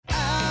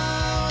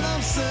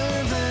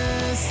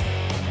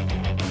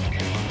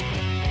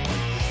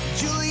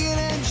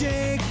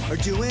are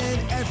doing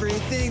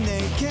everything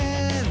they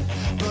can,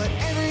 but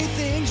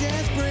everything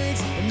just breaks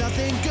and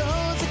nothing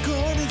goes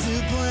according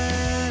to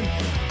plan.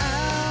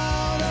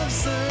 Out of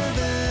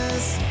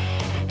service.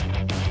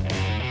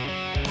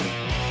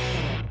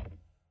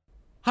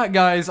 Hi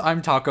guys,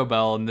 I'm Taco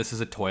Bell and this is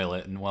a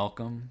toilet, and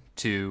welcome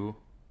to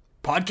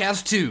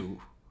Podcast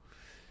 2.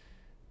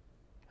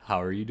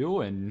 How are you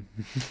doing?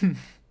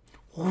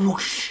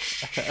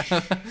 Whoosh.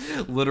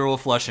 Literal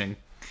flushing.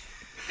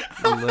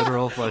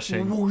 Literal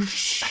flushing.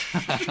 Whoosh.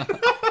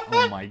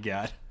 Oh my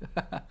god.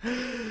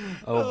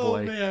 Oh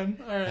boy. Oh man.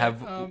 All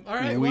right. All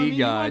right. we you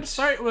got- want to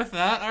start with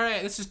that. All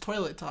right. This is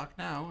toilet talk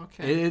now.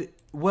 Okay.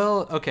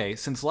 Okay,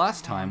 since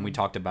last time we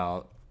talked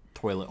about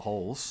toilet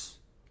holes,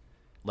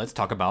 let's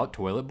talk about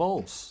toilet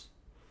bowls.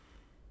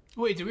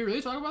 Wait, did we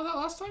really talk about that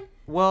last time?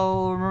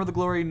 Well, remember the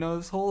glory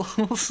nose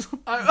holes?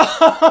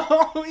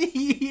 Oh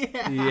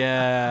yeah.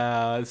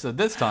 Yeah, so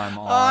this time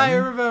on... I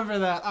remember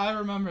that.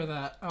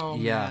 Oh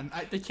Yeah. man.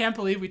 I can't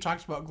believe we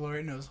talked about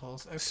glory nose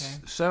holes.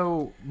 Okay.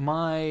 So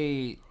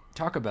my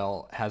Taco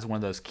Bell has one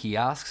of those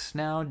kiosks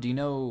now. Do you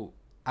know?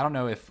 I don't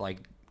know if like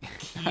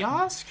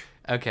Kiosk?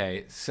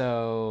 Okay,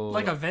 so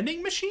Like a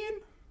vending machine?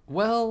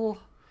 well,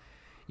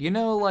 you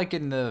know, like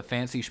in the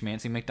fancy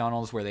schmancy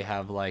McDonald's where they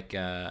have like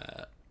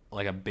a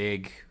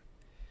big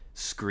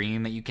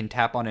screen that you can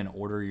tap on and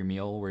order your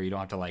meal, where you don't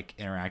have to like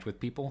interact with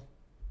people.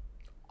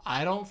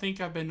 I don't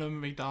think I've been to a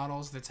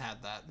McDonald's that's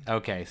had that.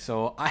 Okay,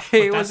 so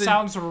That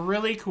sounds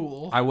really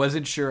cool. I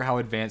wasn't sure how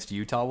advanced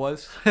Utah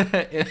was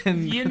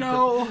in You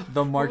know,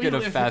 the market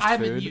of fast I'm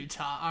food. in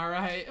Utah. All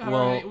right,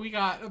 Well- right. We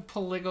got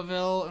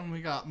Poligaville and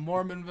we got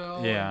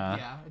Mormonville. Yeah.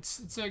 Yeah.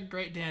 It's a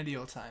great dandy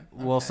old time.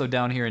 Well, Okay. so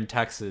down here in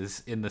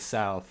Texas, in the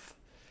South,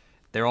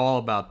 they're all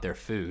about their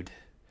food.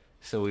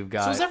 So we've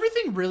got... So is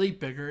everything really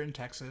bigger in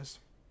Texas?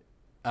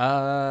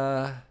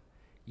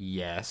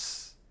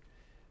 Yes.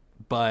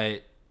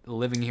 But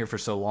living here for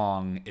so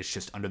long, it's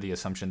just under the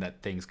assumption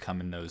that things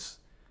come in those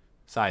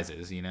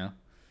sizes, you know?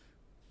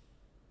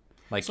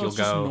 Like So you'll it's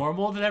just go...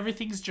 normal that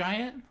everything's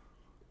giant?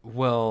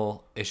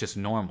 Well, it's just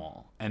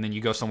normal. And then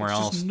you go somewhere It's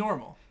else. just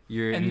normal.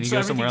 And And you so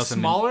go somewhere everything's else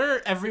and then-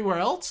 smaller everywhere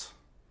else?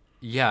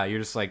 Yeah, you're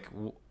just like,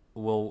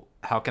 well,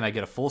 how can I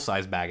get a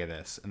full-size bag of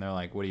this? And they're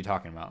like, what are you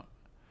talking about?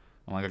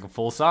 I'm like a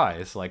full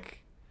size, like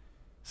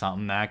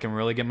something that I can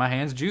really get my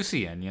hands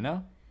juicy in, you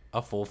know?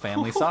 A full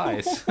family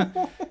size.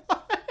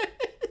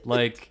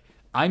 Like,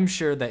 I'm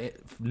sure that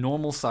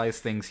normal size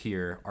things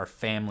here are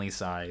family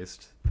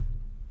sized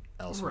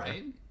elsewhere.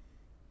 Right.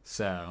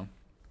 So,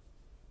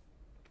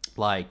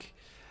 like,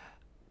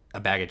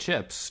 a bag of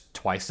chips,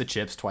 twice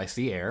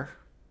the air.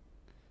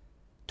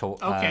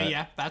 Okay,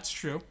 yeah, that's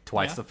true.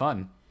 Twice yeah. the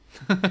fun.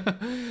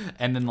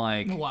 And then,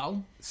 like,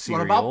 Wow. cereal.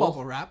 What about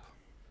bubble wrap?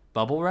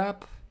 Bubble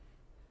wrap?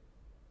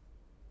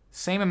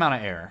 Same amount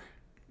of air.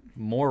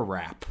 More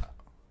wrap.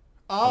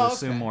 Oh, I'll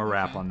assume okay, more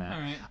wrap okay, on that.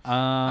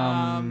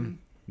 All right.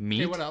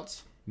 Meat. Okay, what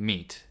else?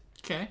 Meat.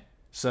 Okay.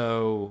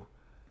 So,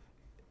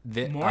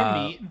 More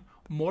meat,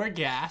 more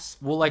gas,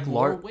 well, like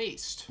more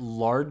waste.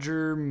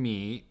 larger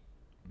meat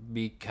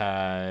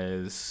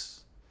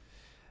because,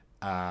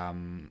 I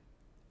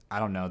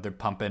don't know, they're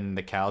pumping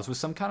the cows with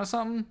some kind of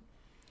something.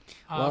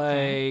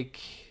 Okay.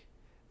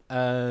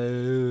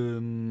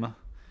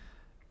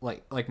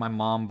 Like my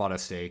mom bought a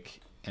steak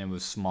and it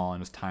was small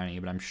and it was tiny,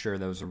 but I'm sure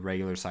that was a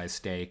regular size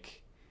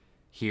steak.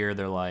 Here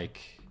they're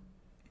like,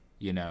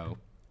 you know,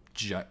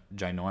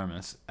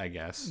 ginormous, I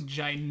guess.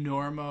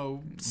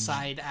 Ginormo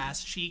side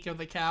ass cheek of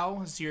the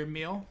cow is your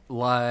meal.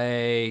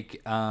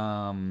 Like,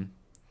 do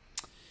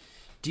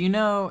you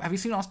know? Have you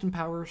seen Austin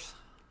Powers?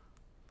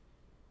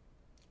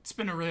 It's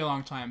been a really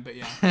long time, but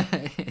yeah.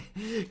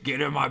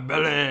 Get in my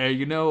belly,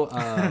 you know.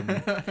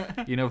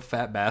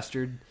 Fat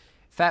bastard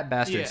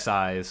Yeah.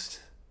 sized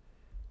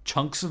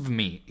chunks of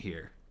meat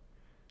here.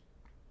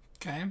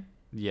 Okay.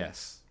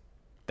 Yes,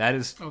 that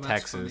is Oh, that's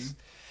Texas. funny.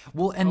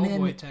 Well, and Oh, then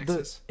boy,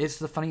 Texas. it's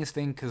the funniest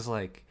thing because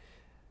like,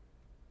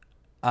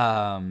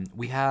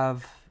 we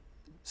have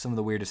some of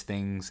the weirdest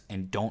things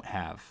and don't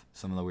have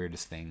some of the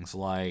weirdest things.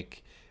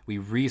 Like we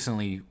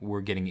recently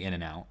were getting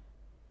In-N-Out.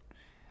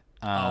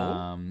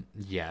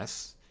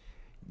 Yes.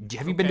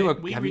 Have you been to a?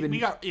 We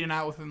got in and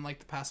out within like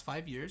the past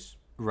 5 years.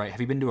 Right. Have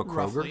you been to a Kroger?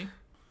 Roughly.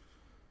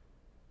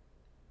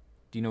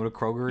 Do you know what a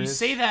Kroger You is?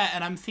 say that,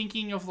 and I'm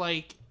thinking of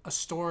like a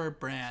store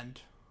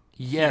brand.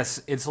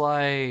 Yes, it's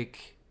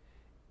like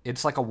a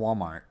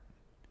Walmart.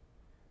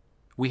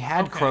 We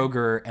had Okay.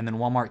 Kroger, and then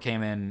Walmart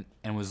came in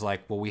and was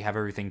like, "Well, we have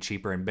everything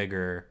cheaper and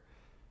bigger,"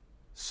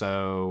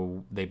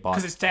 so they bought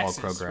 'Cause it's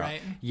Texas, all Kroger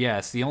right? out.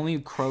 Yes, the only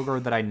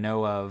Kroger that I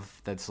know of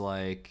that's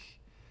like,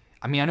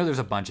 I mean, I know there's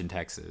a bunch in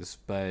Texas,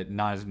 but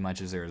not as much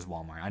as there is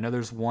Walmart. I know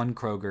there's one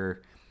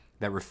Kroger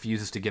that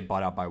refuses to get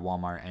bought out by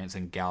Walmart, and it's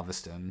in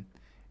Galveston,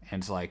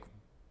 and it's like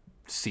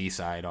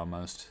seaside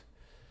almost.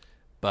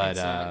 But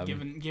It's,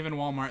 giving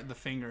Walmart the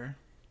finger.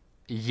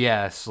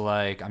 yes,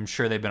 like I'm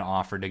sure they've been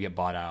offered to get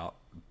bought out,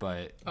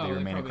 but they they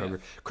remain at probably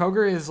Kroger.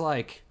 Kroger is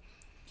like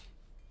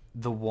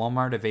the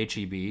Walmart of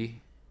HEB,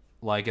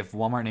 Like, if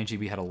Walmart and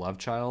H-E-B had a love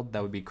child,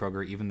 that would be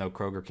Kroger, even though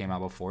Kroger came out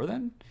before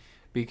then.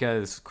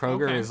 Because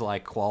Kroger is,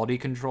 like, quality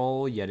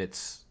control, yet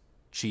it's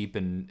cheap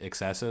and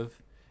excessive.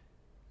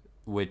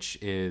 Which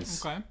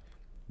is... Okay.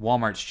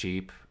 Walmart's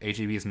cheap.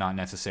 H-E-B is not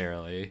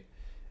necessarily.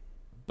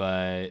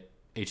 But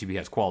H-E-B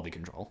has quality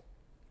control.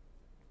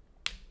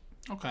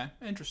 Okay,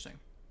 interesting.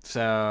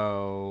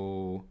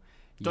 So...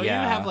 Don't you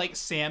have, like,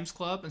 Sam's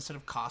Club instead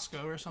of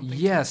Costco or something?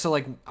 Yeah, so,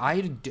 like,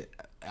 I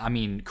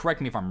mean, correct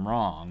me if I'm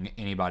wrong,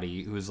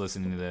 anybody who's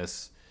listening to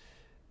this,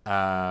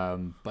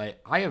 but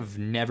I have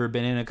never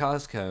been in a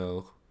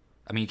Costco.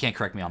 I mean, you can't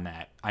correct me on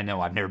that. I know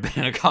I've never been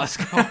in a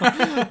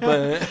Costco,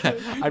 but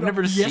I've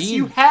never seen... Yes,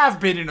 you have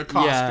been in a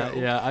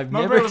Costco. Yeah, I've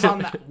Remember never... it was on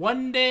that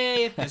one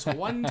day, this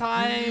one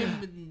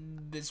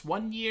time, this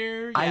 1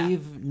 year? Yeah.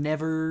 I've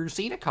never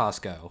seen a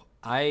Costco.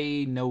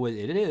 I know what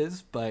it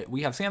is, but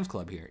we have Sam's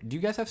Club here. Do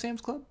you guys have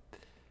Sam's Club?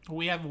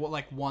 We have,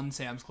 like, one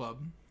Sam's Club.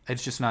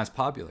 It's just not as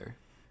popular.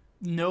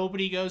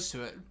 Nobody goes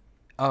to it.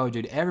 Oh,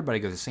 dude, everybody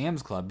goes to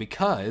Sam's Club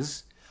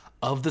because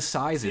of the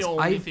sizes. It's the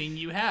only thing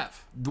you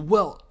have.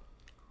 Well,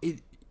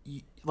 these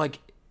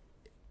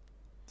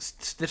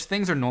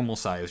things are normal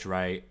sized,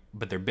 right?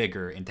 But they're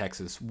bigger in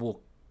Texas. Well,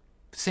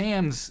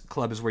 Sam's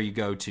Club is where you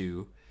go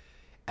to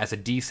as a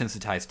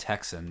desensitized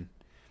Texan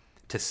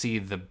to see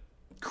the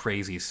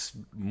crazy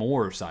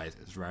more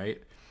sizes,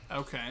 right?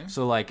 Okay.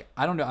 So, like,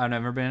 I don't know. I've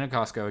never been in a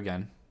Costco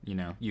again. You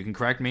know, you can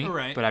correct me,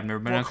 Right. but I've never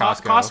been in a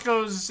Costco.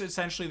 Costco's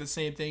essentially the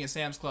same thing as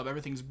Sam's Club.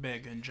 Everything's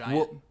big and giant.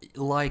 Well,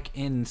 like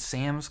in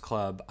Sam's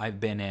Club, I've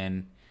been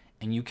in,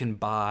 and you can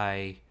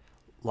buy,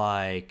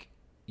 like,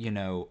 you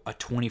know, a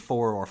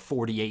 24 or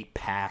 48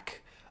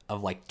 pack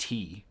of, like,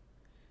 tea.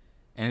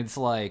 And it's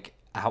like,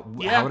 how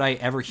would I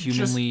ever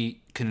humanly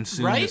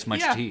consume this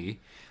much tea?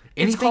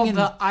 It's called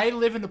I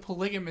live in a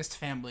polygamist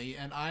family,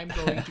 and I'm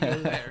going to go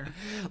there.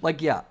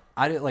 Like, yeah,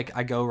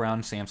 I go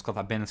around Sam's Club.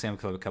 I've been in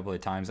Sam's Club a couple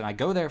of times, and I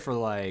go there for,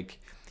 like,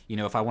 you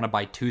know, if I want to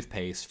buy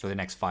toothpaste for the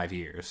next 5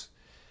 years.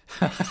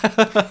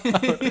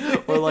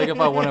 Or, like, if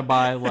I want to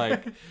buy,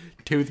 like,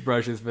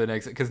 toothbrushes for the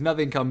next... Because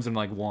nothing comes in,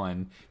 like,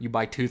 one. You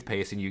buy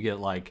toothpaste, and you get,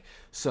 like...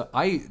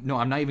 No,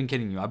 I'm not even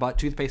kidding you. I bought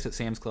toothpaste at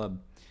Sam's Club,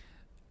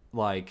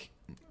 like,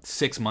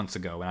 6 months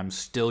ago, and I'm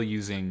still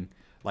using,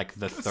 like,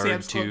 the third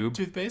Sam's tube. Club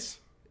toothpaste?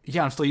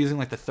 Yeah, I'm still using,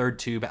 like, the third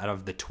tube out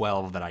of the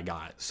 12 that I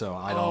got. So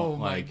I don't, Oh,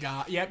 my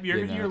God. Yep,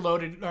 you're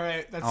loaded. All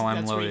right, that's I'm where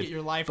you loaded. get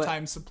your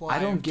lifetime But supply I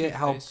don't get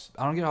toothpaste.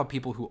 how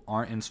people who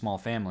aren't in small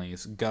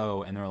families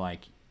go and they're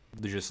like,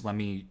 just let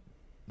me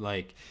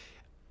get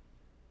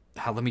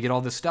all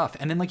this stuff.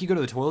 And then, like, you go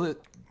to the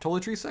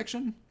toiletries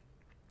section.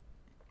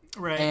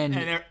 Right,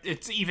 and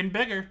it's even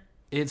bigger.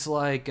 It's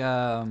like...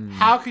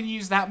 how can you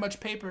use that much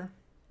paper?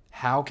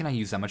 How can I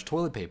use that much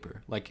toilet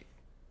paper? Like...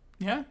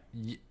 Yeah?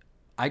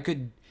 I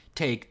could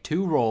take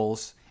 2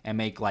 rolls and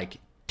make, like,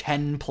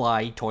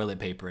 10-ply toilet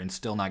paper and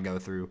still not go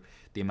through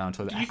the amount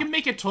of toilet. You can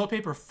make a toilet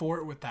paper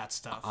fort with that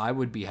stuff. I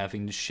would be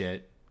having to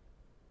shit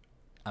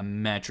a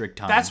metric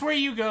ton. That's where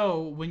you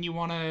go when you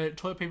want to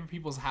toilet paper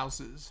people's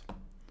houses.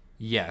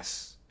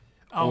 Yes.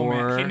 Oh,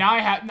 man. Okay, now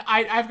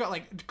I've got,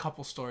 like, a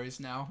couple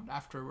stories now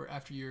after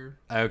you're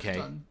okay.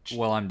 done.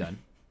 Well, I'm done.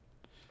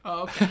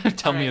 Oh, okay.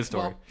 Tell me a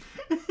story.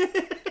 Well...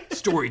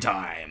 Story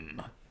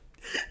time.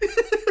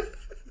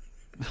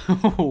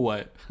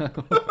 What?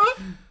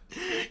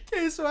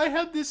 Okay, so I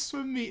had this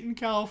swim meet in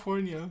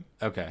California.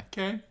 Okay.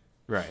 Okay?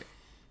 Right.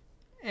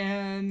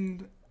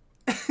 And...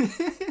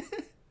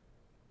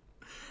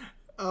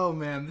 oh,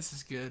 man, this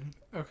is good.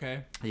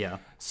 Okay. Yeah.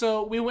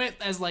 So we went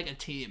as, like, a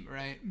team,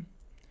 right?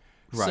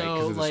 Right, because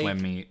so, of the swim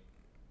meet.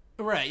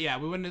 Right, yeah,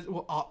 we went,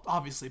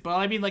 obviously. But,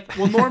 I mean, like,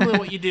 well, normally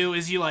what you do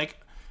is you, like...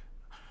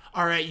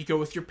 All right, you go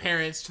with your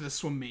parents to the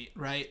swim meet,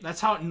 right? That's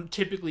how it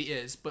typically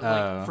is. But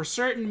like for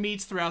certain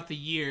meets throughout the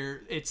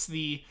year, it's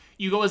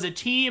you go as a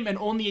team and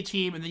only a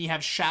team, and then you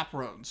have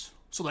chaperones.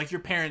 So like your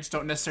parents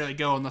don't necessarily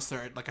go unless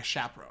they're like a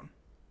chaperone.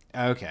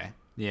 Okay.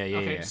 Yeah.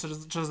 Okay, so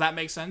does that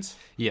make sense?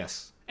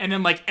 Yes. And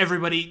then like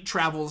everybody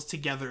travels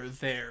together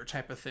there,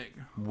 type of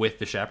thing. With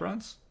the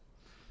chaperones?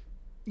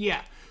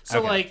 Yeah. So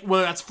Okay. like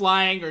whether that's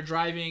flying or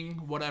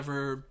driving,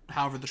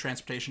 however the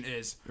transportation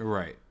is.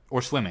 Right.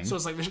 Or swimming. So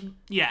it's like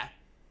yeah.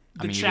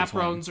 The you can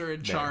chaperones swim are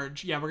in there.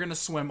 charge. Yeah, we're going to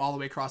swim all the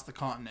way across the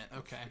continent.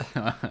 Okay.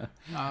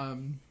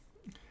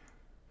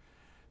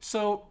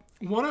 So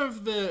one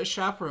of the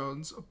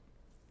chaperones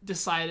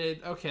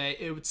decided, okay,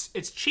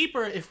 it's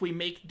cheaper if we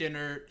make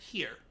dinner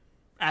here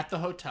at the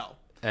hotel.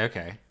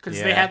 Okay.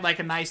 Because they had like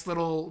a nice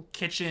little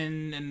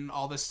kitchen and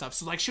all this stuff.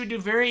 So like she would do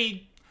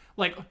very,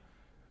 like,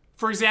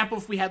 for example,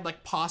 if we had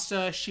like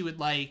pasta, she would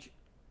like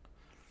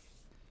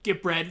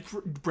get bread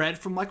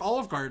from like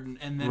Olive Garden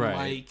and then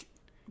like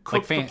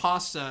cook the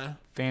pasta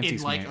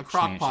in like a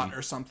crock pot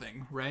or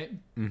something, right?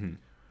 Mm-hmm.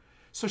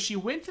 So she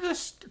went to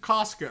this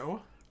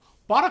Costco,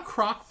 bought a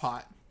crock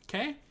pot,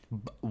 okay?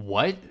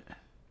 What?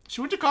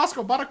 She went to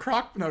Costco, bought a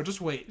crock... No, just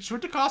wait. She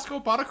went to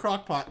Costco, bought a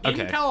crock pot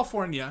in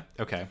California.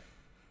 Okay.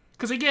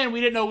 Because, again,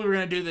 we didn't know we were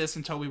going to do this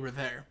until we were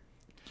there.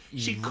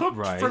 She cooked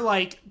Right. for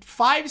like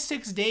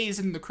 5-6 days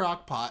in the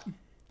crock pot,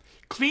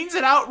 cleans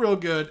it out real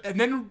good, and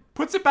then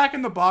puts it back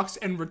in the box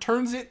and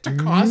returns it to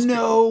Costco.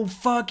 No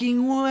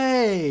fucking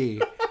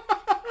way.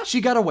 She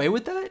got away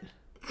with that?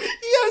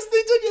 Yes,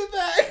 they took it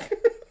back.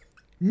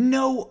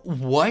 No,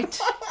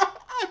 what?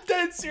 I'm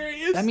dead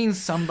serious. That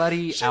means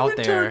somebody she out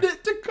there, returned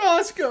it to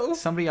Costco.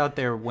 somebody out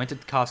there went to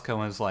Costco and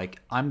was like,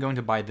 I'm going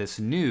to buy this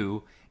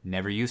new,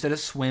 never used at a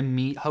swim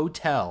meet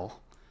hotel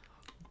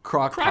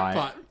crock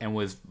pot, and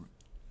was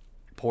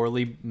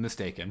poorly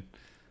mistaken.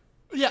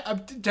 Yeah, I'm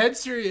dead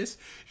serious.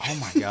 Oh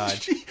my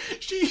god.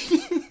 she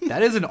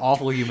That is an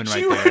awful human right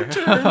she there.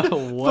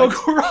 returned What? the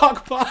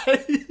crock pot.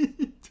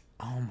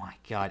 Oh my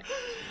god.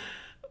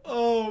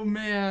 Oh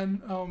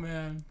man.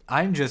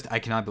 I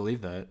cannot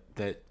believe that.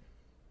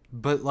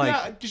 But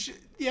like,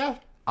 yeah.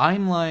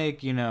 I'm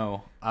like,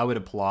 I would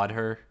applaud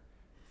her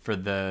for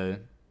the,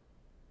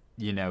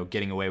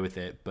 getting away with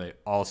it, but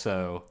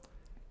also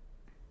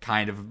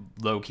kind of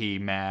low-key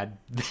mad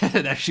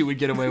that she would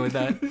get away with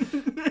that.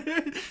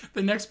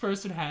 The next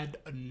person had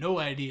no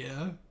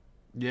idea.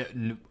 Yeah,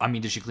 I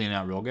mean, did she clean it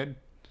out real good?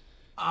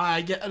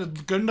 I get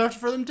good enough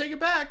for them to take it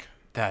back.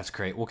 That's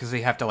great. Well, because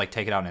they have to like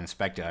take it out and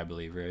inspect it, I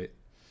believe, right?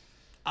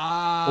 Or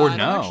no. I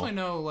don't actually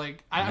know.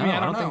 Like, I mean, I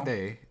don't know. think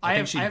they. I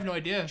have no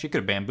idea. She could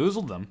have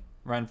bamboozled them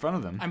right in front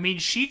of them. I mean,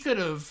 she could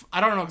have. I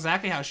don't know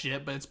exactly how she did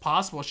it, but it's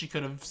possible she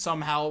could have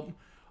somehow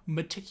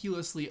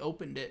meticulously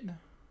opened it.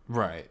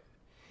 Right.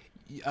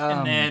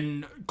 And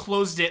then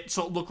closed it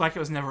so it looked like it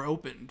was never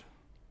opened.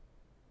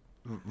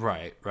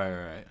 Right.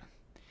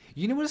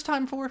 You know what it's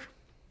time for?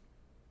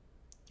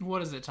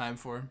 What is it time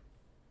for?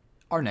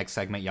 Our next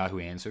segment, Yahoo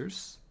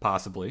Answers,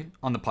 possibly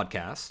on the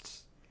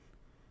podcast.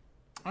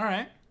 All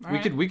right.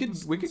 We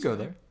could go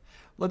there.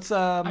 Let's.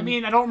 I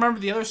mean, I don't remember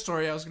the other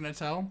story I was going to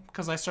tell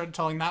because I started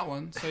telling that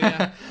one. So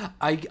yeah.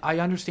 I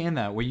understand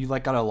that where you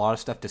like got a lot of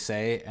stuff to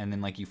say and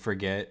then like you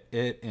forget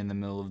it in the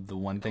middle of the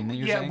one thing that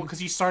you're saying. Yeah,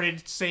 because you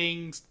started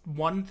saying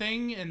one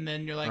thing and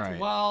then you're like, Right.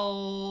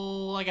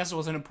 well, I guess it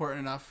wasn't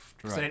important enough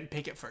because I Right. didn't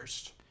pick it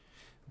first.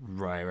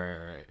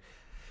 Right.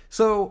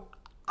 So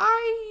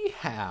I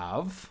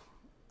have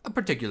a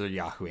particular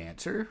Yahoo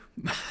answer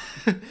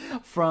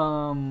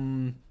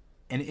from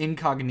an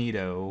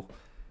incognito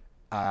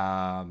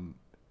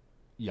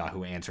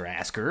Yahoo answer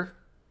asker.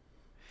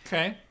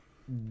 Okay.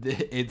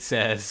 It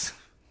says,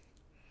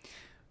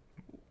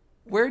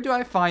 where do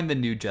I find the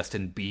new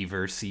Justin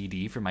Beaver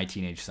CD for my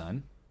teenaged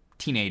son?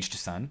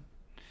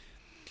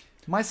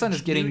 My son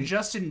is getting... New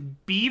Justin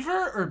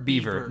Beaver or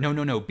Beaver.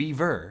 No,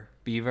 Beaver.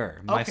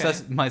 Okay.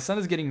 My son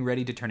is getting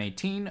ready to turn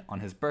 18 on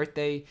his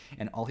birthday,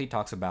 and all he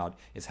talks about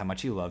is how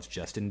much he loves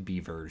Justin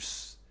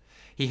Beavers.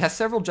 He has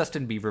several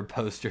Justin Bieber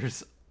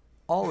posters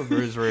all over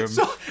his room.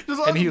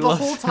 And the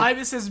whole time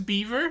it says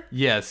Beaver?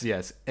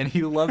 Yes. And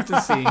he loves to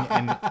sing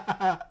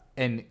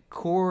and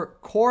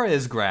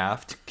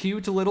choreographed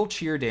cute little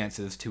cheer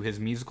dances to his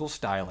musical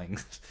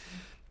stylings.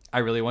 I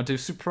really want to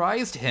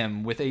surprise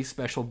him with a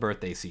special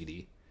birthday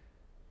CD.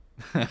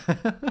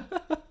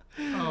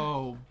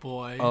 Oh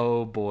boy.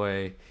 Oh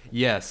boy.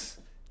 Yes,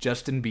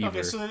 Justin Bieber.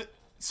 Okay,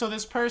 so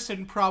this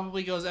person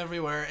probably goes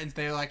everywhere and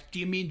they're like, "Do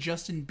you mean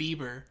Justin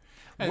Bieber?"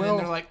 And then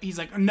they're like, he's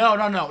like,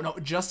 "No,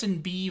 Justin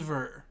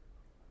Beaver."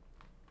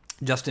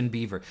 Justin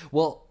Beaver.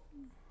 Well,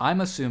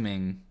 I'm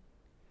assuming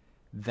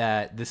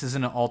that this is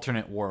an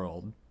alternate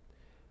world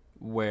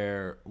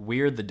where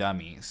we're the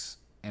dummies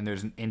and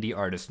there's an indie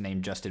artist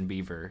named Justin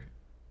Beaver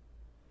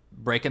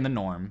breaking the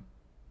norm,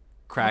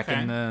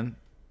 cracking the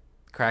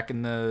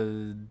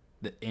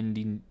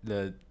indie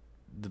the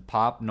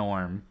pop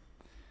norm,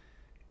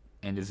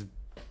 and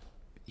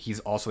he's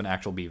also an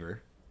actual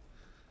beaver.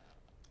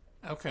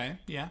 Okay,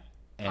 yeah.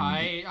 And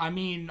I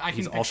mean, I can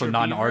he's picture also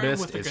not an Beaver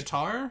artist. with a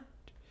guitar.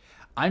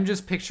 I'm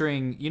just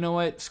picturing, you know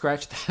what?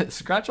 Scratch that.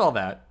 Scratch all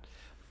that.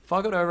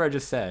 Fuck whatever I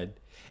just said.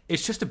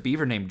 It's just a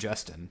beaver named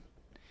Justin.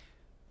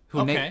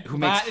 Who makes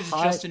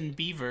Justin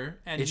Beaver,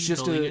 and he's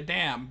building a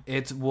dam.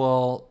 It's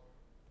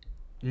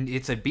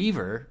a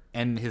beaver,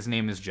 and his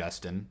name is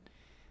Justin.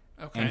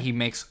 Okay. And he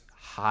makes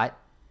hot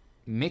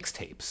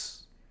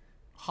mixtapes.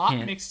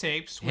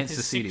 Mixtapes with hence his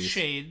the 6 CDs.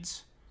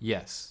 shades.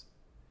 Yes.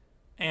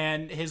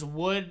 And his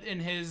wood in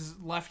his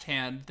left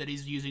hand that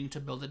he's using to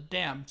build a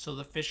dam so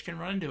the fish can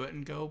run into it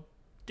and go,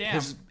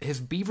 damn. His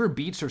beaver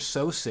beats are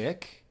so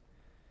sick,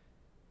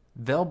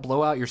 they'll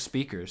blow out your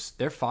speakers.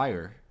 They're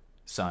fire,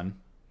 son.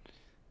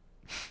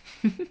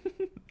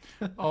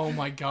 Oh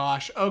my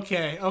gosh.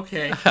 Okay.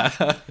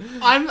 I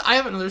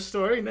have another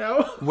story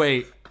now.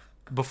 Wait,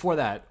 before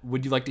that,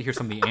 would you like to hear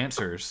some of the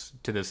answers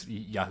to this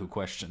Yahoo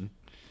question?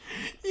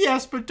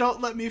 Yes, but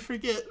don't let me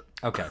forget.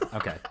 Okay.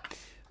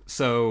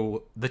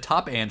 So the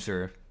top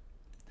answer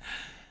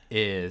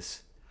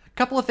is a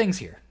couple of things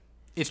here.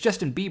 It's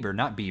Justin Bieber,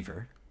 not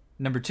Beaver.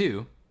 Number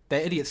 2,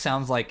 that idiot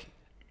sounds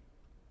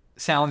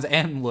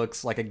and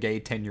looks like a gay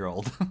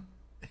 10-year-old.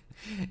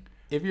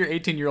 If your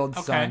 18-year-old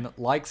son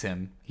likes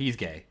him, he's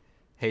gay.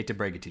 Hate to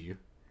break it to you.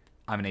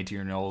 I'm an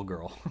 18-year-old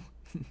girl.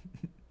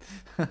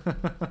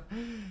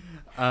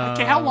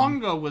 Okay, how long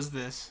ago was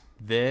this?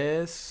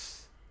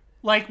 This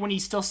Like when he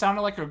still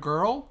sounded like a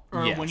girl,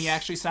 or Yes. when he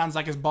actually sounds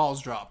like his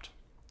balls dropped?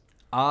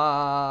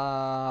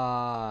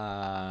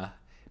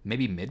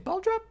 Maybe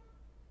mid-ball drop?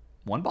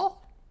 One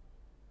ball?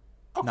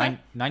 Okay.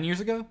 9 years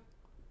ago?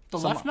 The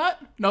left nut?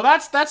 No,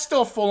 that's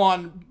still full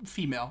on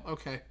female.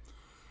 Okay.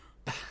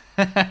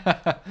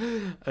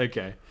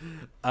 Okay.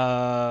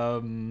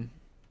 I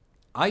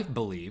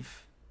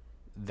believe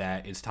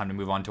that it's time to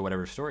move on to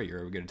whatever story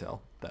you're going to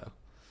tell, though.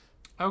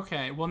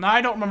 Okay. Well, now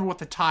I don't remember what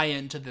the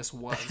tie-in to this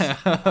was.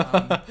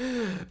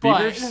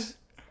 Beavers?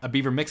 A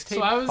Beaver mixtape?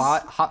 So I was-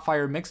 Hot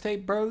Fire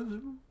mixtape, bro?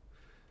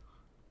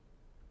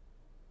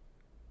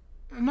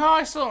 No,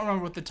 I still don't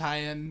remember what the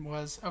tie-in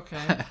was. Okay.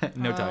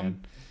 No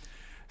tie-in.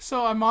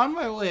 So I'm on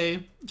my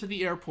way to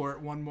the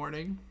airport one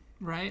morning,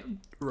 right?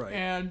 Right.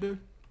 And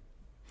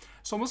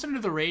so I'm listening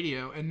to the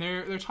radio, and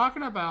they're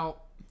talking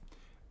about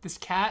this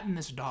cat and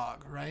this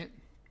dog, right?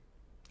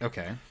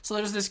 Okay. So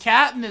there's this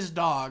cat and this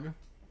dog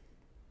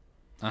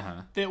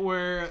Uh-huh. that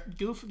were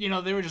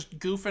they were just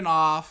goofing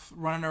off,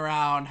 running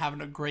around,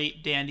 having a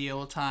great dandy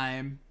old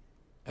time.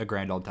 A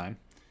grand old time.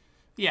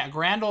 Yeah,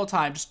 grand old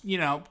time. Just,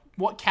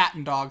 what cat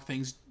and dog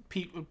things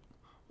people...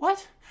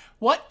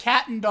 What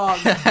cat and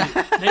dogs do?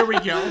 There we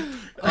go.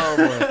 Oh,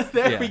 boy.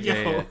 There we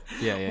go.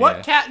 Yeah.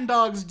 What cat and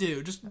dogs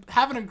do? Just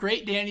having a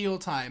great dandy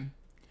old time.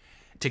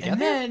 Together?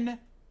 And then...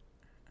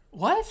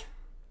 What?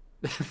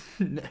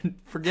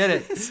 Forget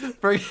it.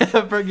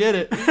 Forget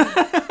it.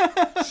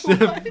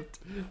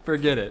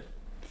 Forget it.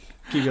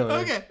 Keep going.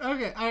 Okay,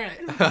 all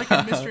right. Like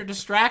a Mr.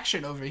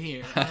 Distraction over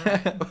here. All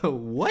right.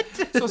 What?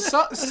 So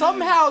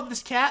somehow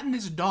this cat and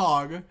this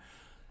dog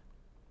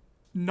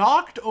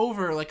knocked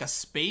over like a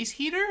space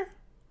heater,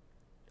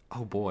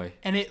 Oh, boy.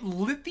 and it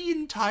lit the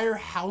entire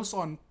house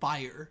on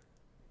fire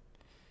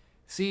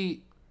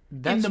See,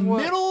 in that's the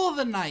middle of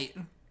the night.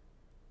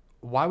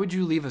 Why would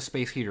you leave a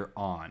space heater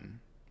on?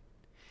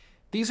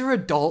 These are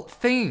adult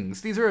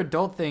things. These are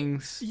adult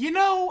things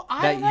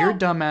I that don't know. your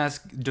dumbass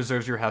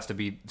deserves your house to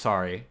be...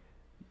 Sorry.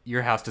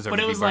 Your house deserves But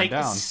to it be was burned like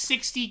down.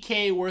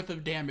 $60K worth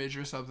of damage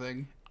or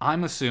something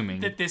I'm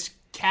assuming... that this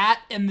cat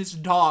and this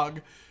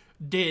dog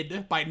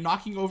did by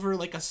knocking over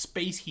like a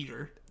space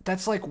heater.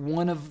 That's like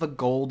one of the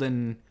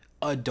golden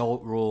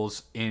adult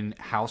rules in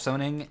house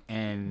owning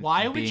and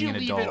Why would being you an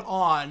leave adult. it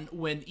on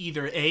when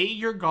either A,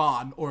 you're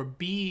gone, or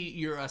B,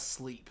 you're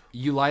asleep?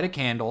 You light a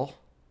candle,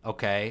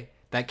 okay?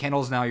 That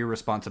candle is now your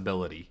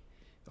responsibility,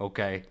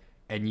 okay?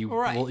 And you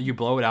Right. you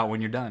blow it out when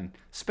you're done.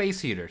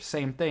 Space heater,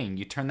 same thing.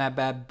 You turn that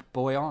bad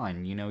boy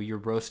on. You're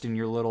roasting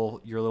your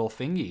little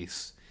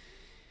fingies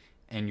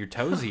and your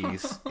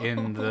toesies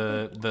in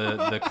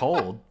the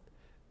cold.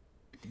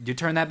 You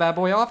turn that bad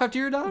boy off after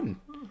you're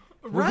done.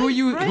 Who are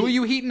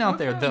you heating out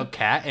there? The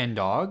cat and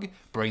dog?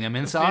 Bring them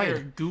inside. They're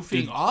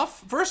goofing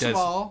off. First of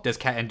all, Does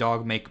cat and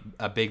dog make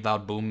a big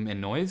loud boom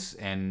and noise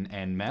and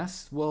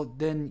mess? Well,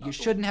 then you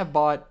shouldn't have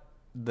bought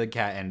the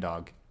cat and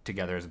dog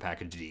together as a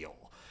package deal.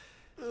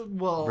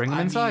 Bring them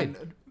inside.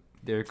 mean,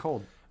 They're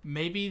cold.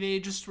 maybe they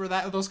just were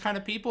those kind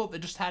of people that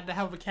just had to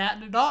have a cat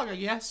and a dog, I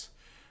guess.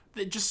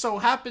 That just so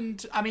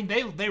happened.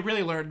 They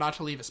really learned not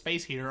to leave a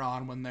space heater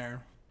on when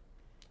they're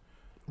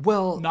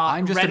Well, not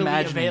I'm just readily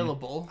imagining,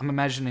 available. I'm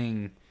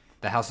imagining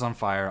the house is on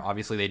fire.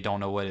 Obviously, they don't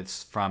know what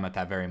it's from at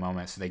that very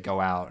moment, so they go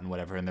out and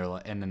whatever, and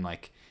and then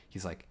like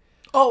he's like,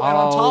 Oh, and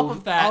on top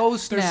of that, oh, their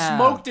snap.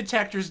 smoke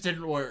detectors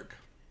didn't work.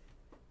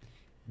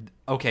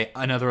 okay,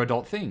 another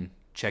adult thing.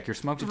 Check your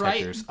smoke Right.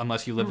 detectors,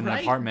 unless you live in an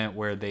Right. apartment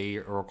where they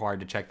are required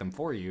to check them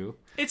for you.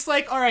 It's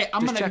like, all right,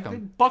 I'm Just check gonna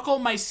 'em. buckle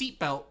my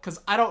seatbelt because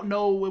I don't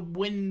know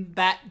when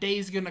that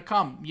day's gonna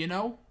come.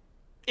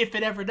 If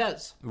it ever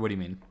does. What do you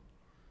mean?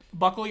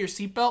 Buckle your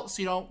seatbelt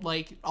so you don't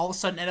all of a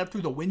sudden end up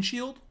through the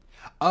windshield.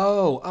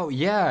 Oh,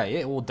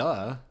 yeah. Well,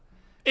 duh.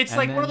 It's And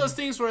like one of then- those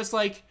things where it's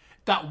like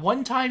that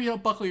one time you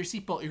don't buckle your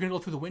seatbelt, you're gonna go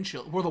through the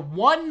windshield. Or the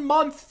 1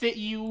 month that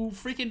you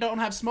freaking don't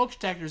have smoke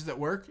detectors that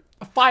work,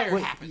 a fire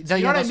happens. You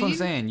know what I That's mean? what I'm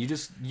saying.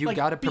 You Like,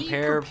 got to be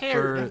prepare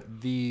prepared. for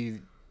the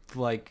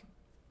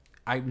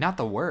not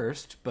the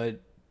worst, but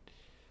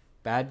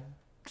bad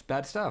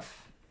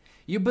stuff.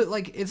 But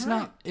it's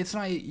not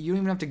you don't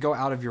even have to go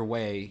out of your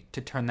way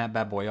to turn that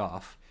bad boy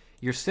off.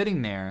 You're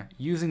sitting there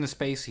using the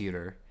space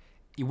heater.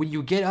 When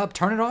you get up,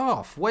 turn it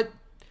off. What?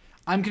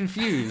 I'm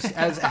confused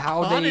as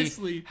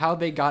Honestly. how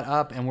they got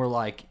up and were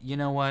like, you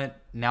know what?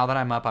 Now that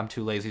I'm up, I'm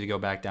too lazy to go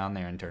back down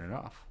there and turn it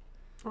off.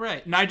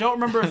 Right. Now I don't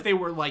remember if they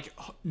were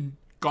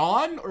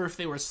gone or if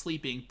they were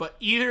sleeping, but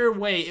either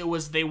way, it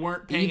was they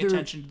weren't paying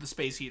attention to the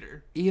space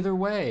heater. Either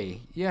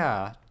way,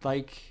 yeah.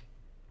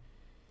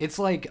 It's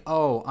like,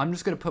 oh, I'm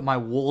just going to put my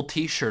wool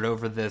t-shirt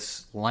over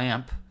this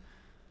lamp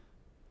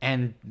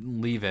and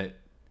leave it.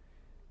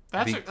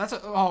 That's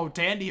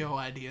dandy-o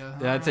idea.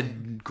 That's All a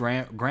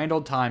right. grand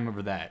old time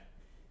over that.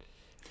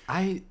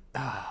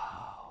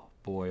 Oh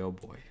boy.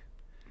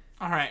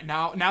 All right,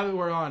 now that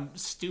we're on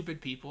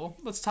stupid people,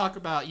 let's talk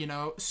about,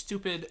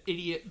 stupid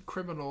idiot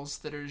criminals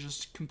that are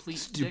just complete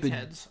Stupid,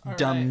 dickheads. All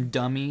dumb, right.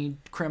 dummy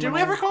criminal. Did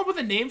we ever come up with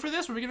a name for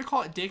this? Were we going to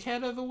call it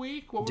Dickhead of the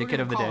Week? What were we Dickhead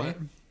gonna of the call Day? it?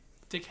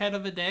 dickhead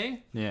of a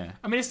day. Yeah.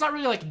 I mean, it's not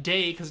really like a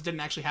day because it didn't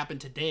actually happen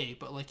today,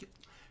 but like,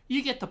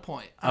 you get the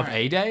point. Of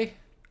a day?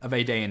 Of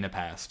a day in the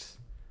past.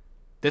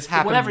 This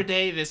happened. Whatever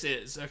day this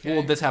is. Okay.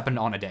 Well, this happened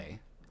on a day.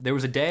 There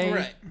was a day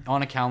Right.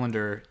 on a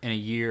calendar in a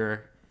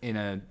year in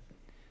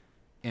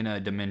a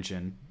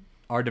dimension.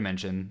 Our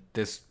dimension.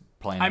 This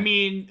planet. I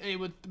mean, it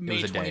was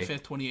May was a day.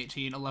 25th,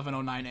 2018,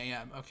 11:09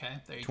 a.m. Okay,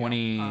 there you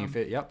 25th. go.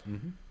 Yep.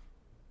 Mm-hmm.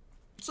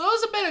 So it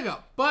was a bit ago,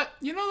 but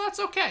you know that's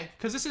okay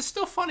because this is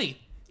still funny.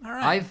 All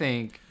right. I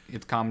think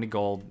it's comedy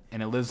gold,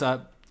 and it lives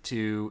up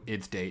to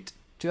its date.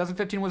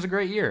 2015 was a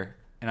great year,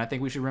 and I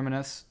think we should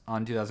reminisce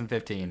on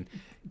 2015.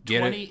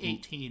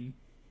 2018.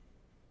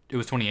 It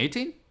was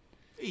 2018?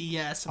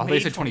 Yes. Oh, May they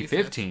said 25th.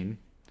 2015.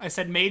 I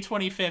said May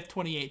 25th,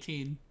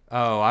 2018.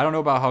 Oh, I don't know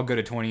about how good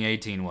a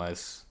 2018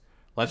 was.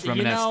 Let's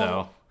reminisce,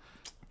 though.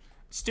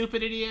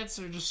 Stupid idiots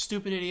are just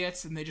stupid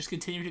idiots, and they just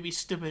continue to be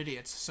stupid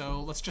idiots.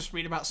 So let's just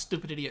read about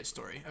stupid idiot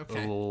story.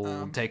 Okay.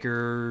 We'll take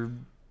her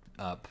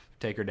up,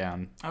 take her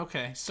down,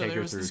 Okay. So take her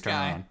there's through, this turn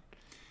guy.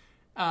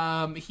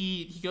 around.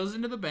 He goes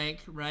into the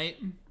bank, right?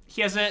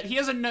 He has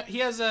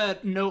a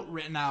note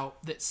written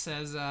out that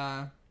says,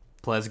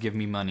 Plus, give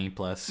me money,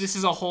 plus. "This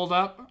is a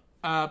holdup.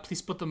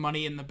 Please put the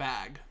money in the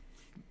bag."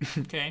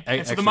 Okay.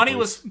 And so Extra, the money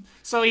please. was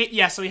so he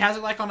has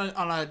it like on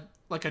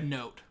a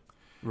note.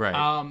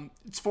 Right.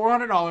 It's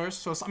 $400.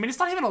 So I mean, it's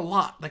not even a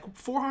lot. Like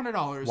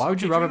 $400. Why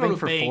would you If rob a go bank to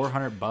for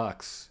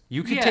 $400?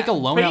 You could Yeah, take a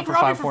loan but out if for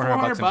you're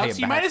robbing $400 and pay it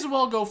you back. might as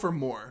well go for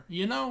more.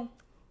 You know.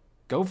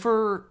 Go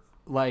for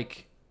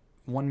like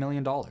 $1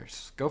 million.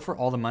 Go for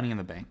all the money in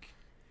the bank.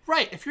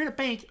 Right. If you're in a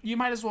bank, you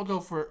might as well go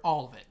for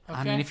all of it. Okay?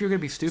 I mean, if you're gonna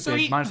be stupid, So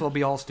he- might as well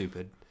be all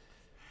stupid.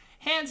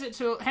 hands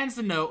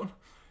the note.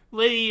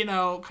 Lady,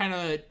 kind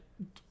of.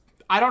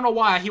 I don't know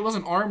why he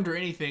wasn't armed or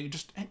anything.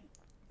 Just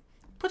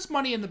puts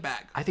money in the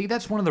bag. I think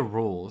that's one of the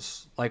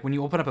rules. Like when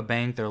you open up a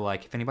bank, they're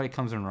like, if anybody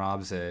comes and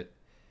robs it,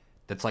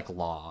 that's like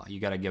law. You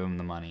got to give them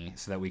the money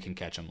so that we can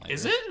catch them later.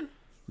 Is it?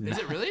 Is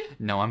it really?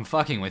 No, I'm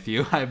fucking with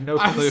you. I have no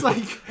clue. I was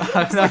like,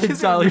 I'm not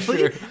entirely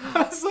sure.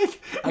 I was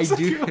like, I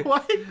do-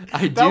 what?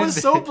 I That do was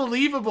so think-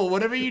 believable.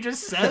 Whatever you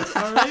just said.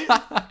 All right.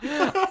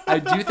 I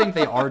do think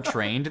they are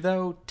trained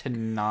though to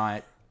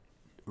not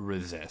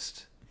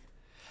resist.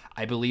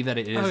 I believe that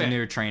it is Okay. in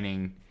their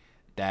training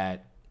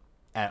that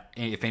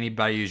if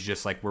anybody is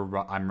just like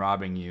I'm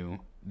robbing you,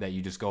 that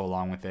you just go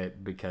along with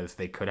it because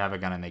they could have a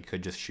gun and they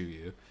could just shoot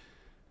you.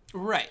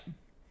 Right.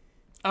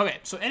 Okay.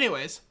 So,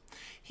 anyways,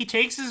 he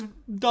takes his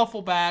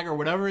duffel bag or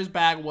whatever his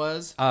bag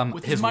was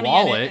with His money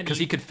wallet, in it, because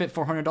he could fit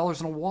 $400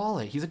 in a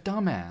wallet. He's a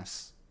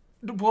dumbass.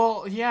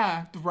 Well,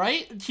 yeah,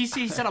 right. He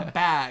said a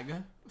bag.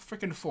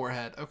 Freaking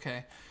forehead.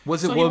 Okay.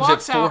 Was it So he what was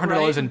walks it out, $400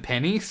 right? in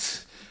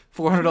pennies?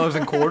 $400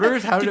 in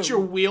quarters? How did Get it? your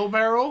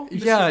wheelbarrow.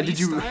 Mr. Yeah, Lee did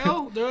you-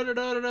 Style?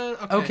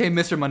 Okay. Okay,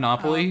 Mr.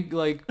 Monopoly,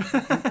 like,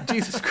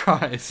 Jesus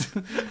Christ.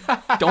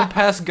 Don't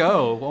pass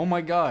go. Oh my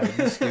God,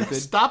 you stupid.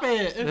 Stop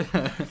it.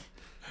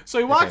 So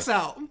he walks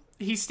out.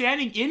 He's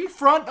standing in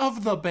front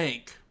of the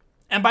bank.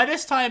 And by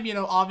this time,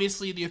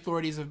 obviously the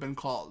authorities have been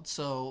called.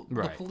 So the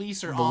Right.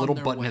 police are The on little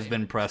their button way. has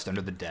been pressed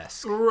under the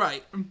desk.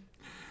 Right.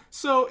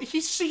 So he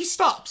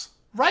stops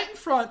right in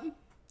front,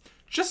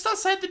 just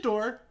outside the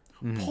door,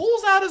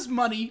 pulls out his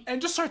money,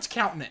 and just starts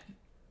counting it.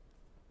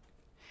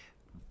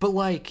 But,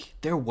 like,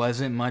 there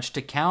wasn't much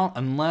to count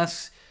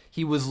unless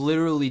he was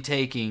literally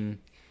taking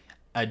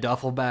a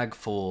duffel bag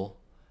full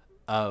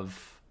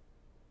of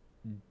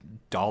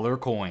dollar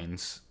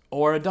coins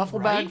or a duffel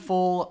bag Right.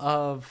 full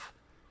of...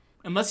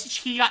 Unless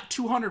he got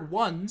 200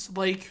 ones,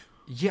 like...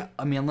 Yeah,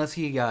 I mean, unless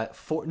he got it's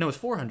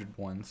 400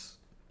 ones.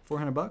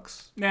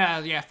 $400?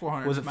 Yeah,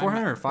 400. Was it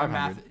 400 or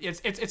 500?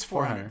 It's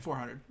 400.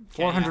 400.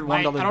 400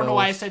 I $1 don't know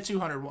why I bills. said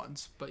 200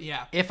 ones, but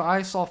yeah. If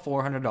I saw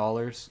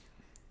 $400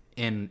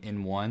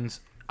 in ones,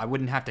 I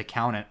wouldn't have to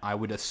count it. I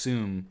would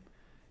assume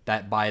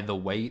that by the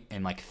weight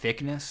and like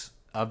thickness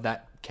of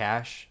that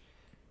cash,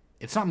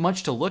 it's not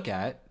much to look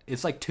at.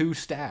 It's like 2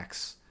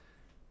 stacks.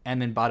 And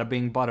then bada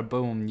bing, bada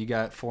boom, you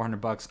got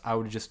 $400. I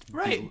would just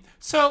Right.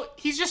 So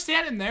he's just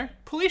standing there.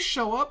 Police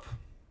show up.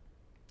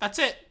 That's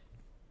it.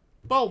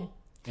 Boom.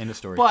 End of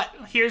story. But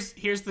here's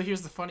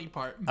the funny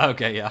part.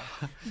 Okay, yeah.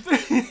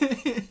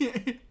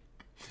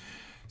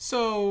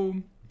 So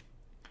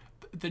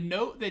the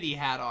note that he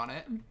had on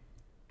it,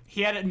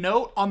 he had a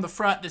note on the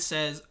front that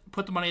says,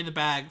 "Put the money in the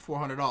bag,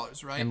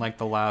 $400." Right. And like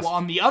the last, Well,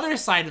 on the other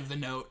side of the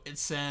note, it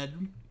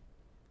said,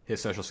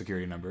 his social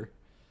security number.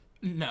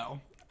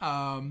 "No."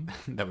 That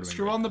would have been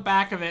Screw great. on the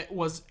back of it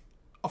was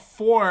a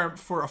form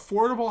for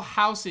affordable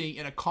housing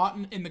in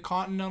the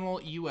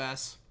continental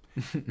U.S.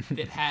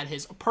 that had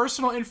his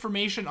personal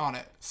information on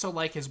it. So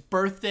like his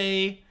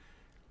birthday,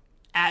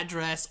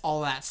 address, all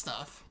that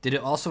stuff. Did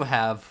it also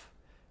have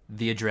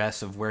the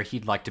address of where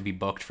he'd like to be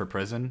booked for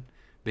prison?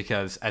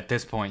 Because at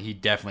this point, he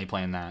definitely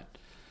planned that.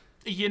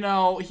 He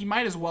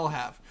might as well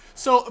have.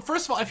 So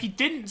first of all, if he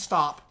didn't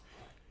stop,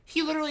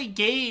 he literally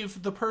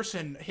gave the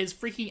person his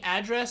freaking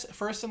address,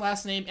 first and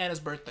last name, and his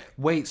birthday.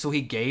 Wait, so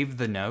he gave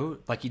the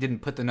note? Like, he didn't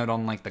put the note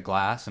on, like, the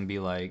glass and be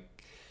like,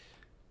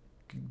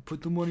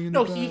 put the money in the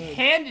No, bag? he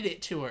handed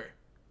it to her.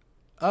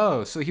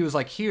 oh, so he was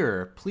like,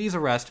 here, please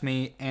arrest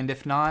me, and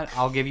if not,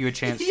 I'll give you a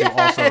chance to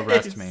also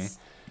arrest me.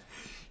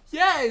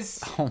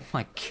 Yes. Oh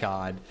my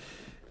god.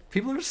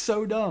 People are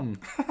so dumb.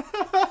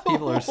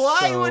 People are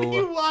Why would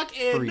you walk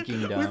in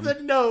freaking dumb. with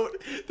a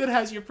note that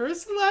has your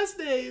first and last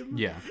name,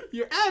 Yeah.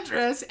 your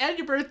address, and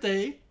your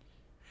birthday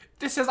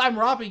that says I'm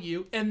robbing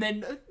you, and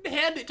then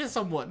hand it to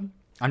someone?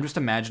 I'm just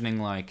imagining,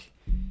 like,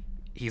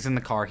 he's in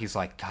the car, he's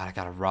like, God, I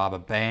gotta rob a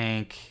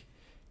bank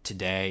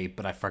today,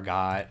 but I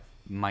forgot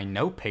my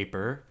note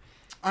paper.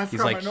 I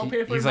forgot my note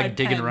paper. He's and like my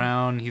digging pen.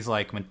 around, he's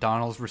like,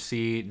 McDonald's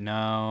receipt,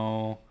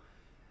 no.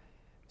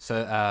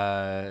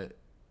 So,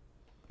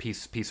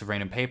 piece of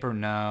random paper,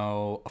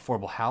 no.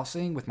 Affordable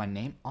housing with my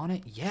name on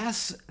it,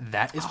 yes,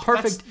 that is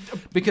perfect.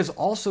 Because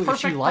also, if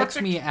she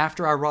likes me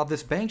after I rob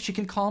this bank, she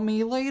can call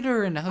me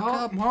later and hook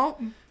up. Well,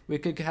 We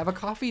could have a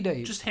coffee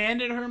date. just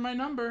handed her my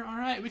number. All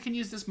right, we can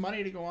use this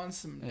money to go on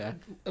some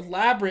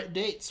elaborate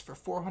dates for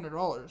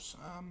 $400.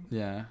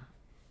 Yeah.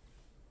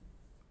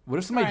 What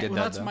if somebody did that,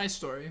 that's though? my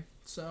story.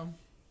 So,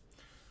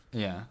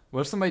 Yeah.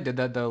 What if somebody did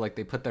that, though? Like,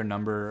 they put their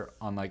number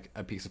on, like,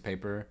 a piece of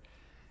paper,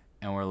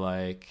 and we're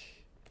like,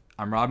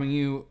 I'm robbing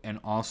you, and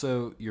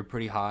also, you're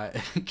pretty hot.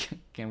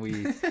 Can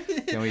we...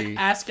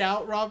 ask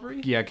out robbery?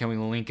 Yeah, can we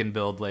link and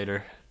build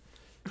later?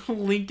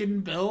 Lincoln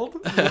build?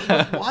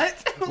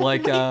 What?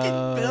 Like,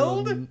 Lincoln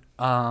build?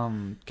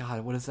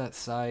 God, what is that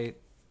site?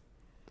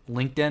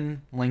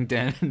 LinkedIn?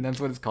 LinkedIn. That's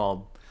what it's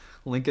called.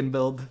 Lincoln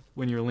build,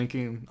 when you're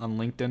linking on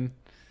LinkedIn.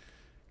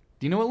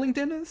 Do you know what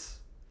LinkedIn is?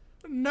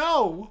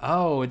 No.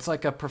 Oh, it's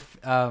like a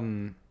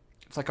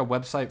it's like a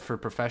website for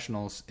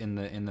professionals in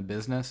the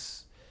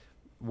business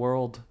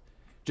world.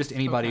 Just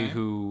anybody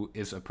who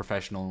is a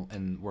professional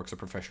and works a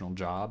professional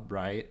job,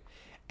 right?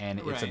 And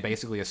it's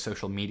basically a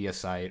social media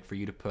site for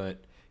you to put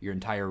your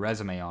entire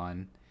resume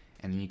on,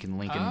 and then you can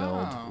link and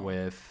build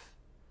with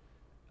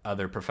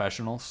other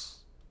professionals.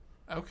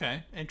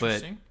 Okay,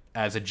 interesting. But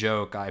as a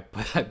joke, I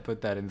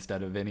put that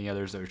instead of any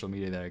other social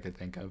media that I could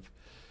think of.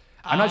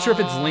 I'm not sure if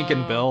it's link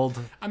and build.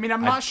 I mean,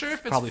 I'm not sure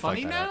if it's funny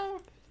fucked that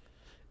now.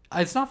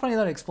 It's not funny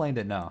that I explained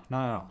it. No,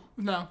 not at all.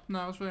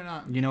 No, it's really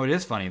not. You know, it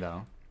is funny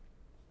though.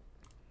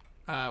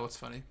 What's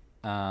funny?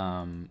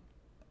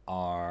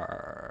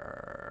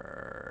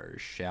 Our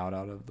shout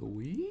out of the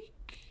week.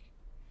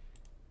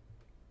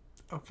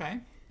 Okay.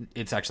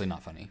 It's actually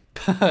not funny.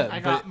 I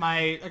got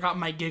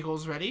my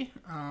giggles ready.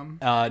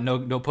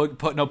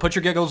 Put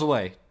your giggles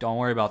away. Don't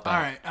worry about that.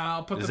 All right,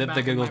 I'll put them Zip back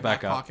the giggles in my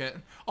back back up. pocket.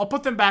 I'll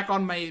put them back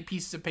on my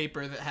piece of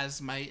paper that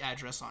has my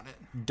address on it.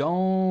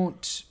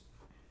 Don't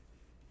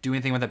do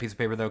anything with that piece of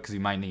paper though, because you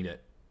might need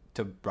it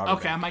to rob a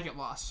Okay, I bank. might get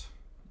lost.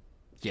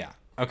 Yeah.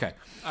 Okay.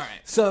 All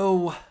right.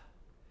 So,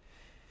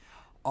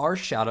 our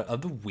shout out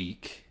of the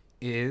week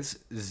is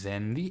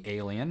Zen the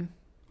Alien.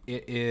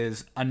 It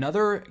is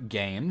another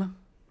game,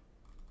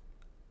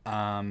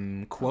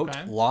 quote,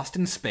 lost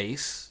in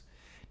space,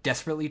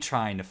 desperately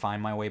trying to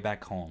find my way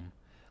back home,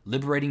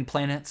 liberating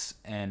planets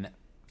and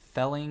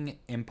felling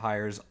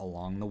empires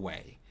along the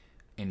way,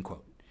 end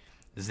quote.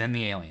 Zen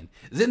the Alien.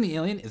 Zen the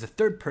Alien is a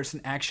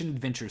third-person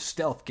action-adventure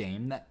stealth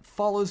game that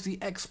follows the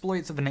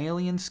exploits of an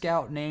alien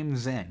scout named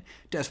Zen,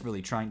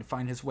 desperately trying to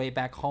find his way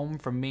back home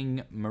from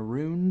being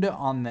marooned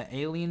on the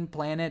alien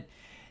planet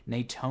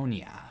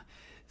Natonia.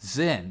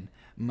 Zen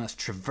must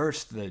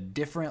traverse the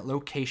different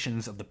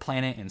locations of the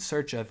planet in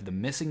search of the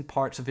missing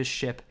parts of his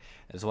ship,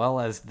 as well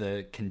as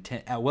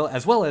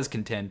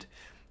contend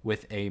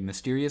with a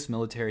mysterious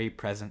military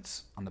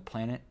presence on the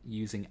planet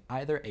using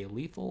either a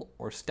lethal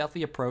or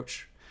stealthy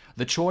approach.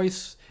 The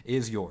choice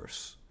is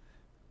yours.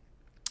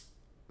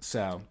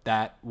 So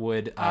that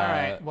would. All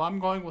right. Well, I'm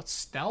going with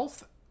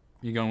stealth.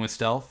 You going with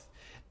stealth?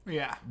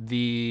 Yeah.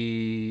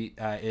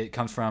 It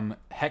comes from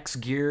Hex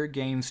Gear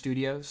Game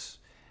Studios,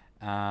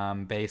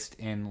 based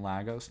in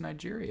Lagos,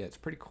 Nigeria. It's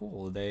pretty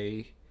cool.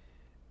 They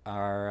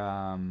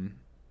are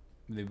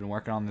they've been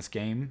working on this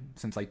game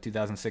since like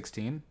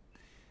 2016,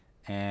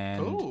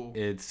 and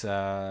it's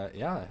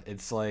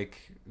it's a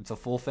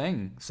full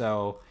thing.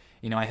 So.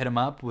 I hit him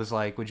up, was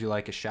like, would you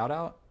like a shout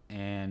out?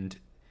 And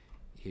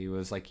he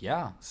was like,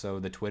 yeah. So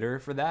the Twitter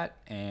for that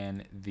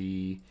and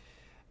the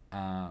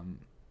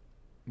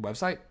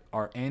website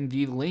are in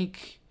the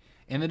link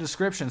in the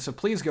description. So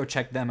please go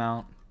check them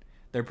out.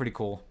 They're pretty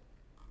cool.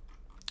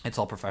 It's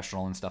all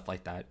professional and stuff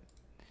like that.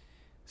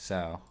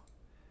 So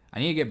I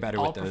need to get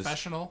better with those. All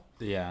professional?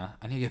 Yeah.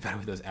 I need to get better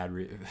with those ad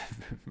reads.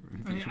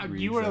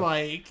 You were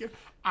like,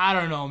 I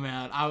don't know,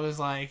 man. I was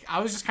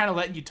just kind of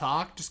letting you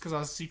talk just because I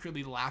was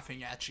secretly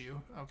laughing at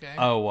you, okay?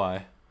 Oh,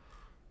 why?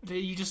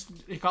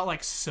 It got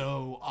like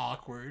so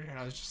awkward, and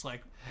I was just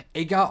like...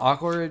 It got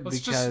awkward Let's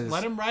because... just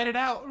let him write it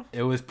out.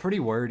 It was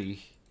pretty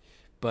wordy,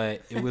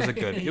 but it was a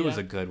good it was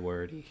a good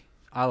wordy.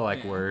 I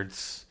like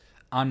words.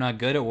 I'm not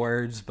good at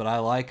words, but I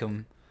like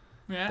them.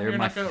 Yeah, you're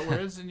not good at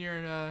words, and you're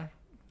an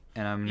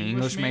and I'm an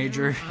English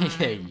major.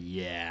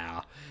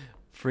 Yeah.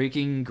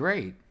 Freaking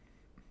great.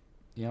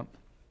 Yep.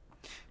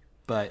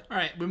 But all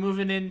right, we're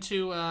moving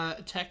into a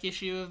tech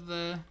issue of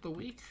the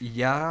week.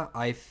 Yeah,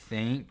 I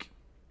think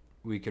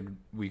we could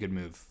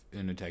move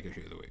into tech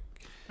issue of the week.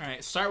 All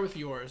right, start with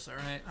yours. All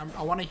right,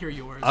 I want to hear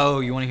yours.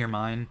 Oh, you want to hear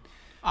mine?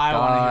 I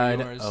want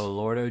to hear yours. Oh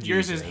Lord, oh Jesus.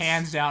 Yours is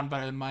hands down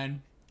better than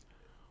mine.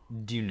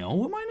 Do you know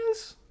what mine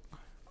is?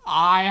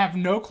 I have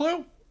no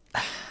clue.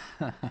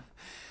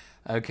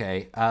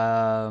 Okay.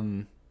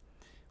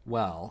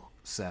 Well,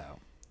 so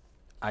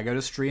I go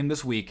to stream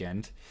this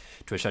weekend,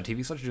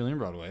 twitch.tv/Julian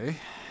Broadway,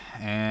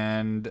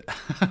 and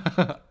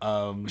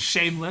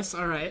Shameless.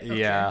 All right. Okay.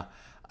 yeah,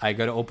 I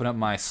go to open up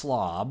my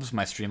slobs,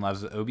 my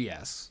Streamlabs with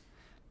OBS,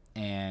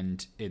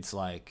 and it's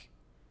like,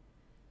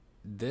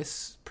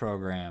 this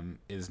program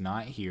is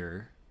not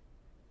here.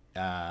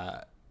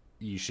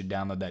 You should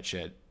download that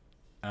shit.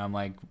 And I'm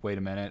like, wait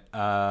a minute.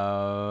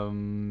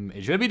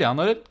 It should be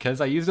downloaded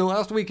because I used it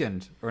last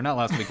weekend. Or not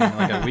last weekend,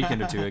 like a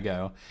weekend or two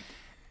ago.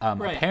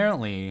 Right.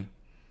 Apparently,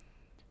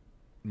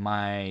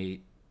 my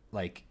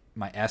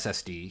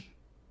SSD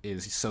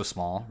is so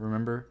small,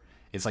 remember?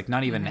 It's like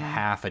not even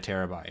half a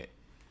terabyte.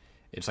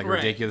 It's like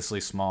ridiculously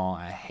small.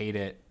 I hate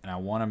it, and I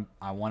want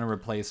to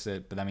replace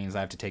it, but that means I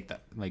have to take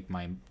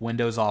my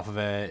Windows off of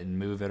it and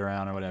move it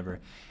around or whatever.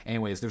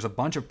 Anyways, there's a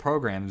bunch of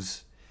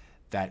programs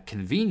that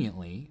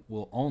conveniently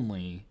will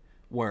only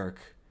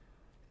work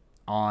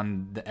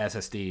on the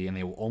SSD, and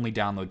they will only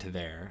download to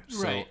there.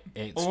 So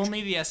it's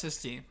only the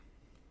SSD.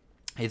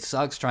 It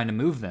sucks trying to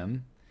move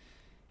them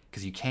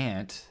because you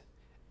can't,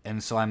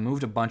 and so I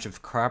moved a bunch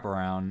of crap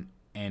around,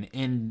 and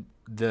in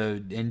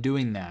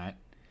doing that,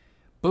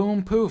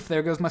 boom, poof,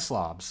 there goes my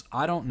slobs.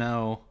 I don't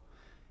know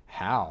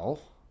how,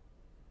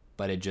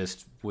 but it's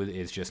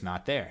just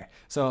not there.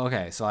 So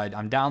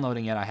I'm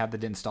downloading it. I have the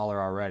installer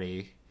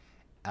already.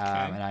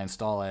 And I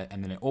install it,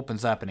 and then it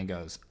opens up, and it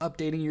goes,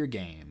 updating your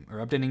game,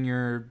 or updating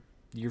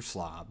your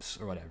slobs,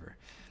 or whatever,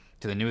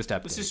 to the newest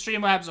update. This is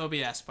Streamlabs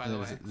OBS, by the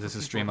way. This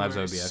is Streamlabs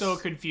OBS. So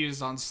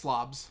confused on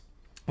slobs.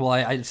 Well,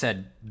 I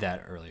said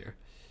that earlier.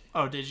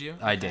 Oh, did you?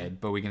 I did,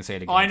 but we can say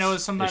it again. All I know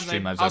is sometimes I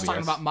was OBS.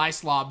 talking about my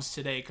slobs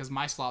today, because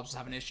my slobs was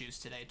having issues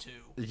today,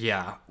 too.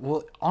 Yeah.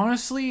 Well,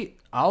 honestly,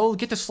 I'll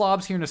get to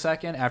slobs here in a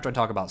second after I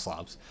talk about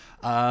slobs.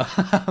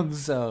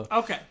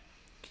 Okay.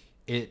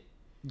 It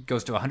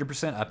goes to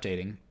 100%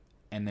 updating,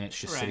 and then it's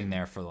just sitting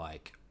there for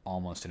like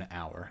almost an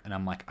hour, and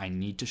I'm like, I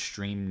need to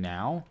stream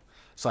now,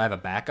 so I have a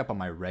backup on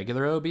my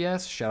regular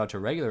OBS. Shout out to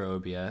regular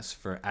OBS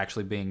for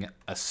actually being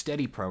a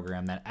steady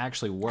program that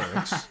actually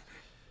works.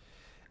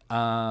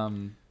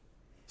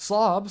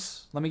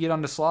 Slobs, let me get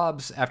on to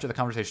slobs after the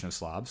conversation of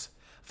slobs.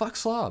 Fuck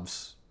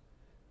slobs,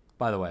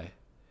 by the way.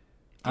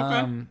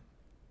 Okay.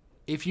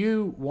 If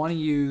you want to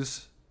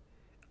use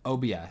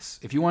OBS,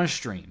 if you want to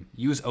stream,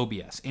 use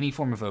OBS, any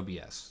form of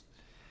OBS.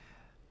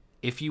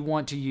 If you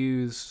want to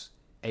use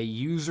a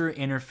user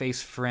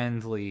interface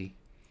friendly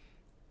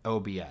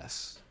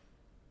OBS,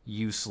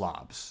 use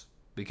slobs,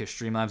 because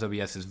Streamlabs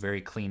OBS is very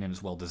clean and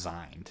is well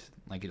designed.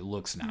 Like, it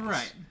looks nice.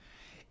 Right.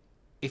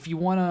 If you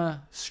want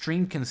to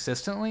stream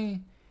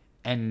consistently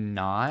and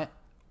not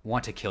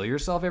want to kill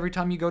yourself every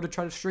time you go to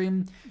try to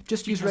stream,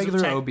 just use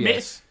regular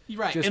OBS.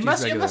 Right. Just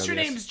Unless your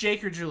name's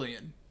Jake or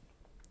Julian.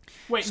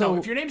 Wait, So, no,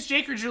 if your name's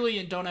Jake or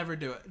Julian, don't ever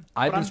do it.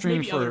 I've been streaming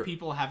maybe for... other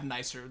people have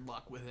nicer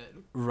luck with it.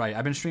 Right.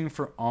 I've been streaming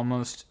for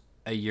almost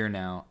a year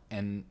now,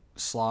 and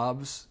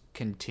Slobs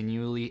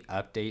continually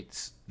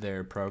updates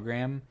their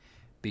program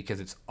because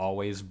it's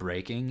always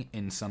breaking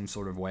in some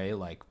sort of way.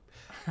 Like,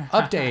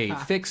 update,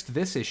 fixed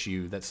this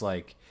issue. That's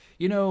like,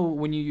 you know,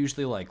 when you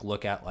usually like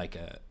look at like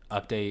a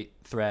update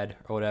thread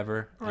or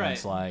whatever, and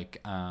it's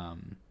like,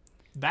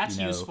 that's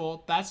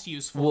useful. That's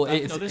useful. Well,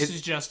 this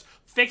is just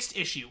fixed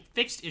issue,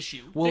 fixed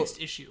issue,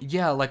 fixed issue.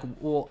 Yeah, like,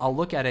 well, I'll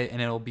look at it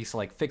and it'll be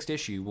like fixed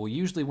issue. Well,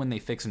 usually when they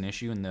fix an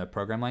issue in the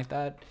program like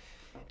that,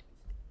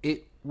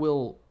 it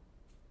will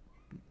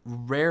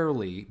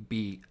rarely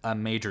be a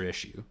major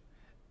issue.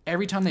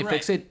 Every time they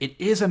fix it, it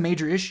is a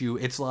major issue.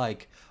 It's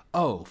like,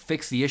 oh,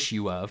 fix the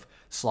issue of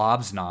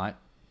Slobs not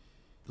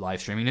live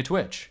streaming to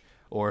Twitch,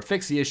 or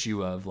fix the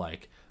issue of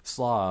like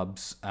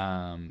Slobs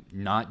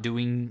not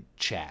doing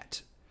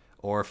chat.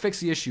 Or fix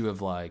the issue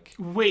of like...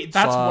 Wait,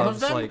 that's Slobs, one of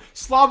them? like,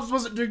 Slobs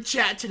wasn't doing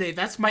chat today.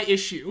 That's my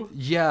issue.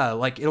 Yeah,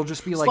 like, it'll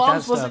just be like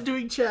Slobs that wasn't stuff.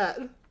 doing chat.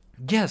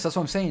 Yes, that's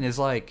what I'm saying, is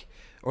like...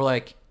 Or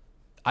like,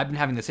 I've been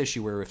having this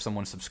issue where if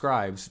someone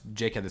subscribes...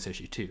 Jake had this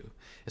issue too.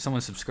 If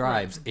someone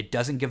subscribes, it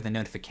doesn't give the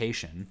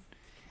notification.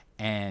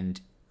 And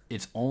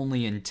it's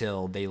only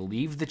until they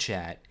leave the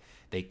chat,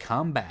 they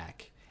come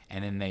back,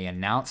 and then they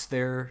announce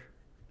their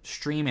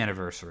stream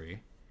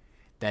anniversary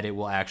that it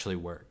will actually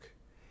work.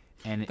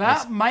 And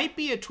that might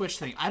be a Twitch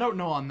thing. I don't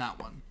know on that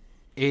one.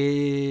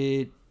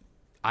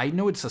 I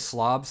know it's a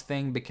Slobs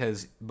thing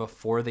because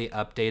before they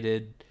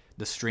updated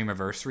the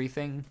streamiversary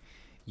thing,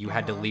 you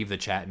had to leave the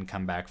chat and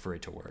come back for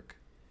it to work.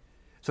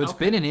 So it's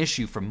been an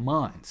issue for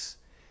months.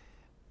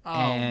 Oh,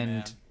 and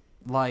man.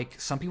 like,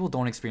 some people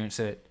don't experience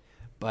it,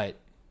 but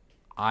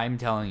I'm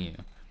telling you,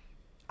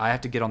 I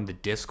have to get on the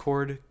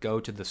Discord,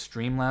 go to the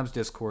Streamlabs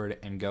Discord,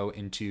 and go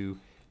into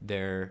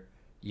their,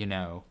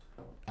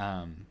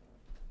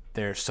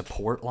 their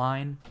support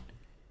line.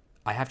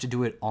 I have to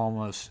do it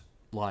almost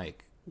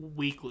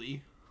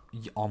weekly,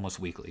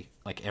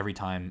 like every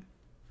time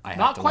I have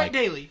Not to quite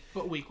daily,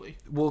 but weekly.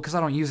 Well, because I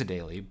don't use it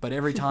daily, but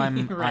every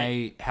time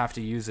Right. I have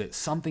to use it,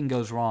 something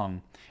goes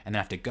wrong, and then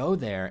I have to go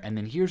there. And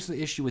then here's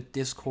the issue with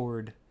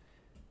Discord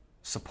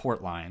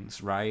support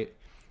lines, right?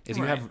 Is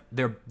you Right. have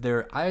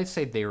they're I'd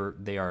say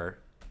they are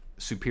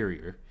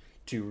superior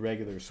to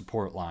regular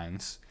support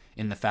lines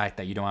in the fact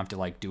that you don't have to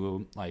like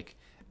do like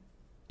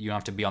you don't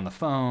have to be on the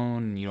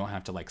phone, you don't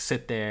have to like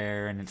sit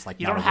there, and it's like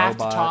You not don't a have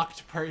robot. to talk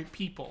to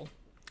people,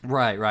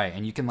 Right,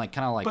 and you can like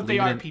kind of like but they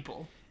leave it are in-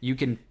 people. You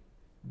can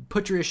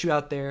put your issue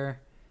out there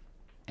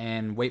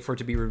and wait for it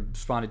to be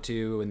responded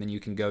to, and then you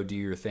can go do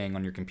your thing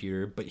on your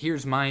computer. But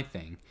here's my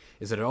thing,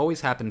 is that it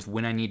always happens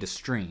when I need to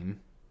stream.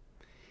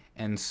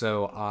 And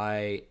so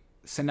I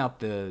send out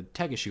the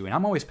tech issue, and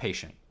I'm always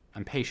patient.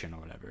 I'm patient or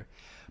whatever.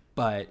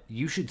 But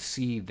you should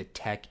see the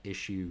tech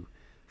issue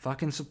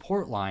fucking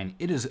support line.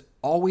 It is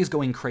always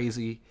going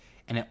crazy,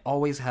 and it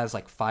always has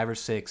like 5 or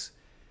 6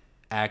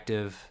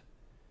 active,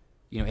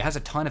 it has a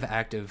ton of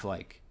active,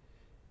 like,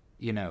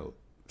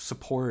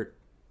 support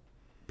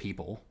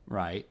people,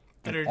 right?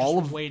 That And are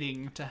just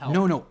waiting to help.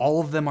 No,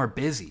 all of them are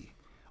busy.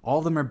 All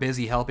of them are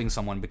busy helping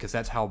someone, because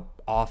that's how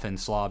often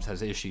Slobs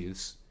has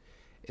issues.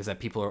 Is that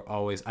people are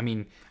always? I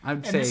mean, I'd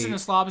And say this is in the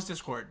Slobs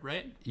Discord,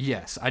 right?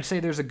 yes. I'd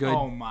say there's a good.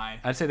 Oh my.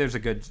 I'd say there's a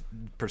good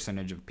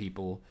percentage of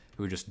people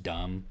who are just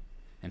dumb,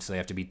 and so they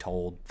have to be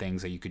told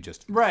things that you could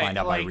just Right, find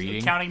out like by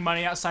reading. counting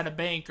money outside a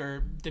bank or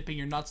dipping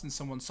your nuts in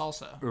someone's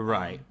salsa.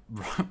 Right,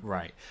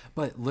 right.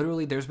 But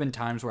literally, there's been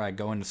times where I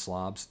go into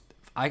Slobs.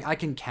 I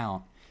can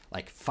count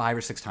like 5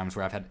 or 6 times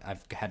where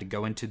I've had to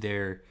go into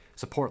their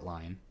support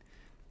line,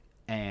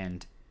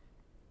 and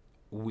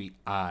we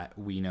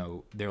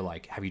know they're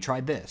like, have you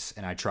tried this?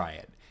 And I try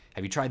it.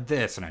 Have you tried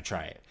this? And I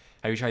try it.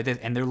 Have you tried this?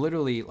 And they're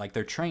literally like,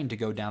 they're trained to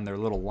go down their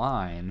little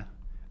line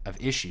of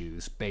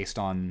issues based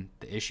on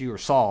the issue, or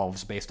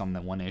solves based on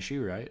the one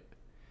issue, right?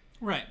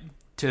 Right.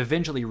 To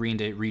eventually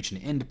reach an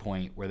end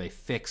point where they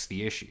fix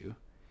the issue.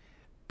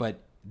 But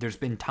there's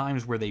been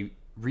times where they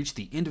reach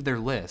the end of their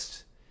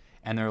list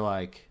and they're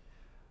like,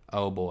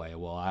 oh boy,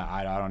 well,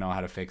 I don't know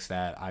how to fix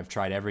that. I've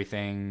tried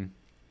everything.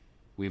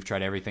 We've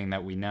tried everything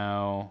that we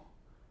know.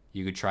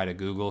 You could try to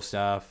Google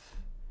stuff.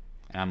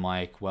 And I'm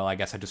like, well, I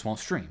guess I just won't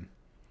stream.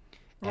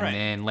 And Right.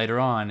 then later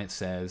on it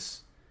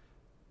says,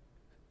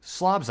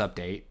 Slobs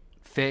update,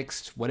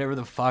 fixed, whatever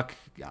the fuck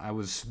I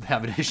was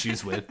having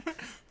issues with.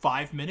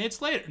 5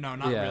 minutes later? No,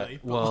 not Yeah, really.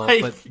 well,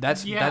 like, but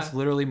that's yeah.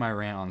 literally my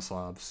rant on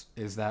Slobs,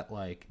 is that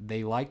like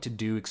they like to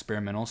do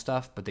experimental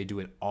stuff, but they do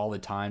it all the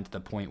time to the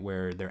point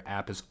where their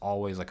app is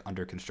always like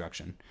under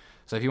construction.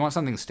 So if you want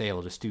something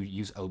stable, just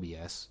use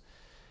OBS.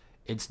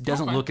 It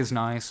doesn't Okay. look as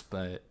nice,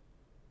 but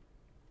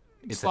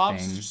it's a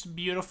Slobs thing. is just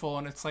beautiful,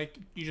 and it's like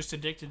you're just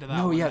addicted to that.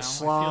 No, one yeah,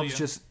 now. I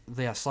feel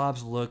you.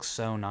 Slobs look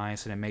so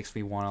nice, and it makes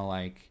me want to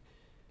like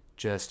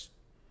just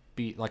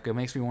be like, it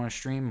makes me want to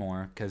stream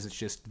more because it's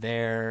just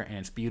there and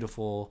it's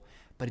beautiful,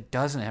 but it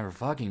doesn't ever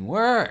fucking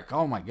work.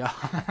 Oh my god,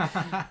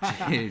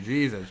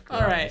 Jesus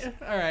Christ.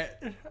 All right.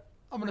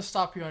 I'm gonna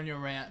stop you on your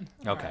rant.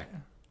 Okay.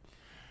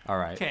 All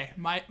right. Okay,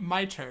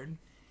 my turn.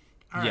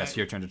 All Yes, right.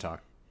 your turn to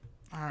talk.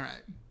 All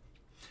right.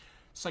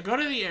 So I go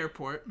to the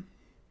airport.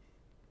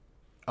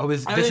 Oh,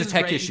 this Everything's is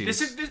tech great. issues.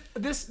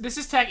 This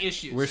is tech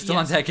issues. We're still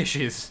Yes. on tech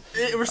issues.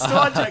 We're still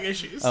on tech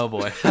issues. Oh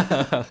boy.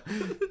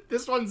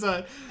 This one's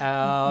a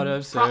Out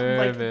of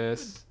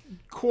service.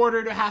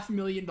 $250,000 to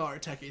 $500,000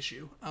 tech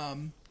issue.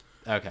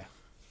 Okay.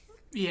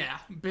 Yeah,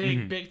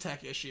 big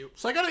tech issue.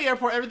 So I go to the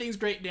airport. Everything's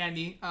great,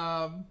 dandy.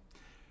 For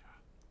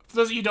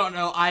those of you who don't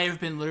know, I have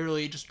been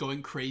literally just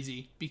going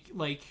crazy,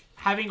 like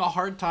having a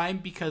hard time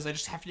because I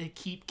just have to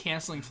keep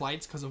canceling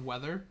flights because of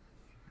weather.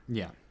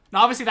 Yeah.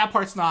 Now, obviously, that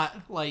part's not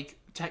like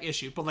tech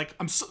issue, but like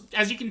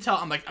as you can tell,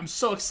 I'm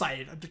so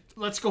excited.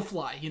 Let's go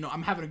fly.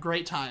 I'm having a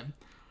great time.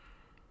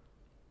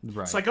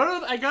 Right. So I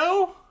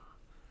go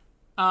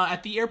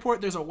at the airport.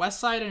 There's a west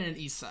side and an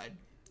east side,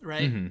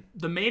 right? Mm-hmm.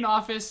 The main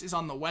office is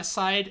on the west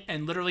side,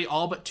 and literally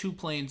all but 2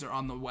 planes are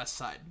on the west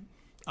side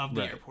of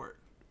the Right. airport.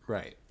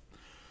 Right.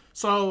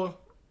 So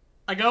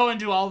I go and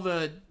do all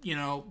the,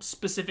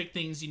 specific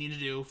things you need to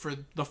do for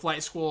the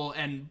flight school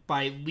and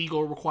by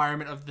legal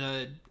requirement of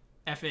the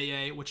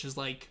FAA, which is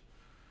like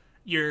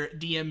your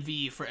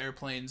DMV for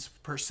airplanes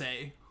per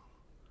se.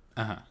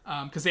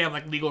 Uh-huh. Because they have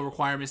like legal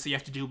requirements that you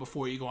have to do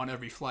before you go on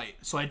every flight.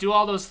 So I do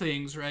all those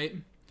things, right?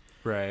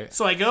 Right.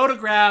 So I go to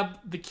grab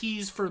the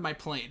keys for my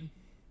plane.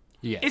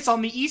 Yes. It's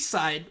on the east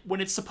side when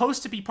it's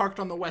supposed to be parked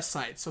on the west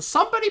side. So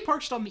somebody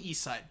parked on the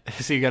east side.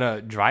 So you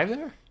gotta drive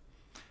there?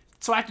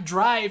 So I have to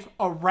drive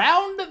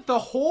around the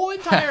whole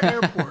entire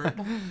airport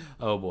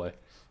Oh boy.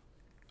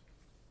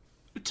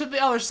 to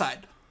the other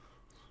side.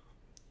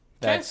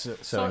 Okay? That's so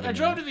So I inconvenient.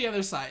 drove to the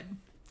other side,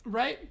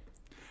 right?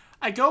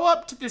 I go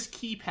up to this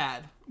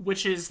keypad,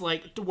 which is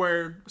like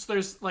so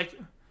there's like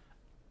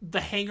the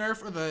hangar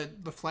for the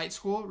flight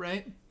school,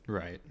 right?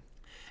 Right.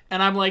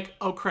 And I'm like,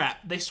 oh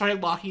crap, they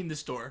started locking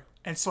this door.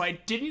 And so I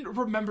didn't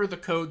remember the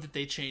code that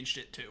they changed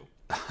it to.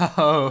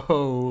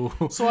 Oh.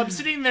 So I'm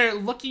sitting there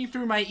looking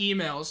through my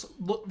emails,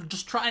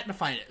 just trying to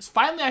find it.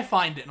 Finally, I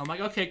find it, and I'm like,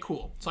 okay,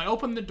 cool. So I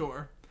open the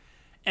door,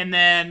 And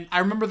then I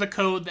remember the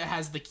code that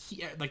has the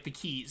key, like the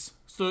keys.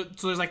 So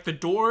there's like the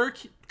door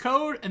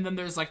code, and then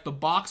there's like the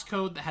box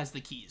code that has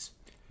the keys.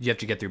 You have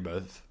to get through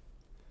both.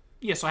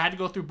 Yeah, so I had to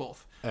go through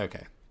both.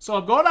 Okay. So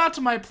I'm going out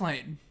to my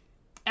plane.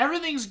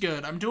 Everything's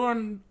good.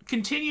 I'm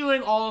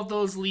continuing all of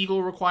those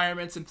legal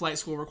requirements and flight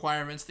school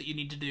requirements that you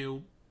need to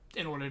do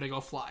in order to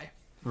go fly.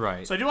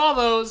 Right. So I do all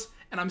those,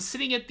 and I'm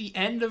sitting at the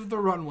end of the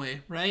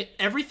runway, right?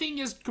 Everything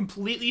is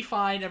completely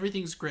fine.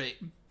 Everything's great.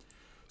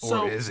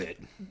 Or is it?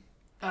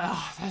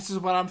 This is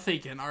what I'm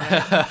thinking, all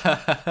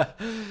right?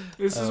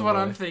 This is what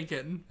I'm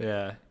thinking.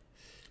 Yeah.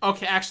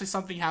 Okay, actually,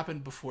 something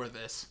happened before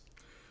this.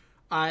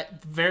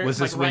 Was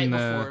this right when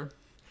before.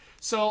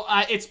 So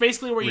it's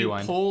basically where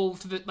Rewind. you pull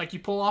to the you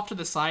pull off to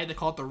the side. They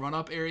call it the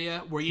run-up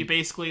area, where you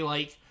basically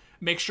like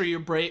make sure your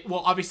brake.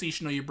 Well, obviously you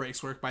should know your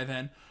brakes work by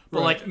then,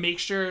 but like make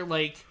sure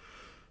like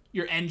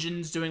your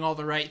engine's doing all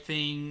the right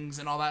things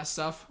and all that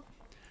stuff.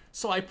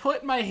 So I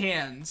put my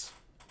hands,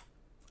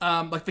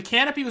 like the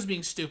canopy was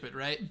being stupid,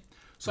 right?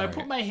 So I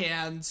put my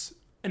hands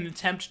in an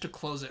attempt to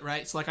close it,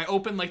 right? So like I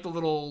open like the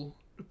little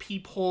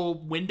peephole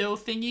window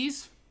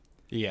thingies.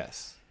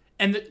 Yes.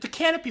 And the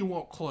canopy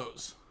won't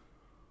close.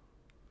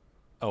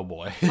 Oh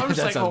boy. So I'm just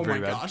That like, sounds oh my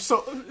pretty bad. gosh.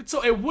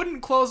 So it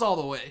wouldn't close all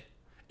the way.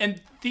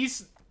 And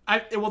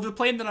the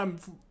plane that I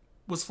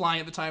was flying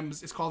at the time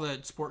is called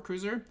a sport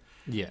cruiser.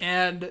 Yeah.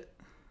 And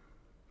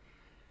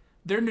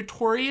they're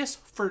notorious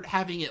for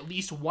having at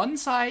least one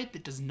side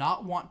that does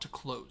not want to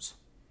close.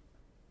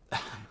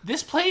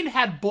 This plane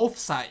had both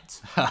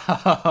sides.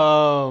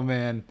 Oh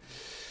man.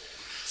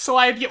 So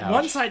I'd get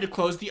one side to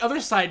close, the other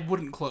side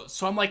wouldn't close.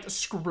 So I'm like,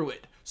 screw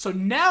it. So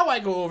now I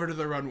go over to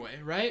the runway,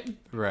 right?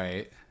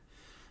 Right.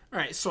 All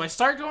right, so I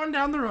start going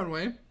down the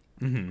runway.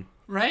 Mm-hmm.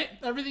 Right?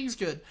 Everything's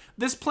good.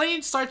 This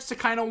plane starts to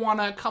kind of want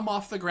to come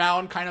off the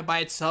ground kind of by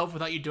itself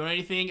without you doing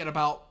anything at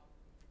about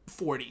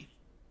 40.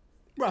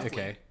 Roughly.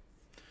 Okay.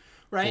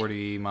 Right?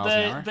 40 miles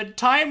an hour? The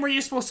time where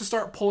you're supposed to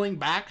start pulling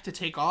back to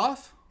take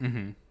off.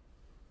 Mm-hmm.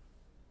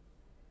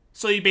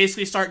 So you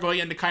basically start going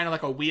into kind of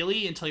like a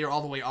wheelie until you're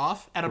all the way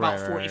off at about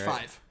 45.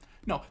 Right.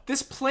 No,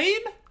 this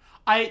plane,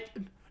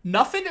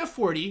 nothing at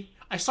 40.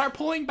 I start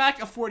pulling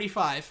back at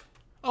 45.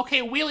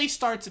 Okay, wheelie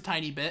starts a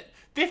tiny bit.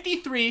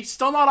 53,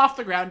 still not off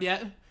the ground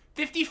yet.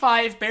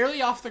 55,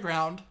 barely off the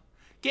ground.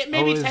 Get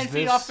maybe 10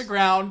 feet off the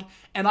ground,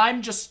 and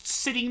I'm just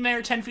sitting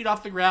there 10 feet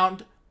off the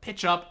ground,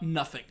 pitch up,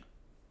 nothing.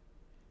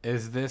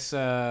 Is this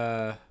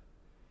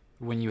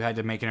when you had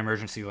to make an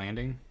emergency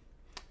landing?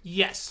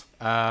 Yes.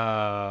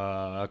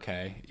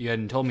 Okay. You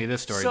hadn't told me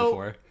this story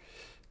before.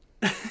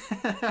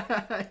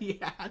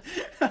 Yeah.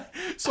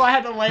 So I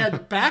had to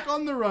land back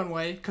on the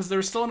runway, because there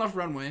was still enough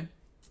runway.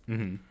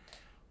 Mm-hmm.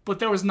 But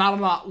there was not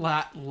a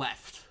lot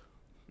left.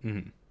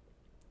 Mm-hmm.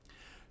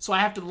 So I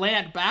have to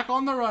land back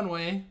on the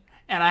runway,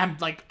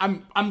 and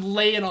I'm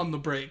laying on the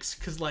brakes,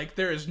 because like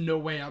there is no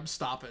way I'm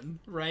stopping,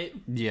 right?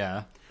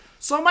 Yeah.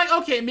 So I'm like,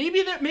 okay,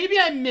 maybe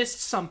I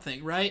missed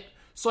something, right?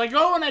 So I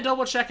go and I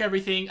double check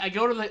everything. I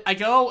go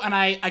and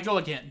I go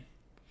again.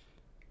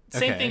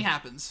 Same thing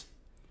happens.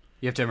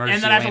 You have to emergency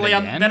and then I have to lay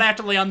again? on. Then I have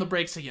to lay on the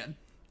brakes again.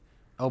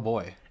 Oh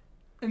boy.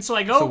 And so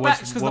I go back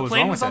because the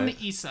plane was on it?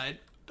 the east side.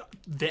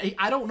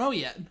 I don't know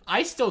yet.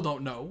 I still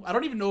don't know. I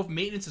don't even know if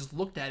maintenance has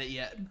looked at it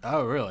yet.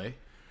 Oh really?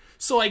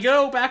 So I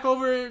go back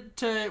over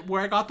to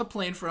where I got the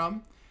plane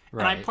from,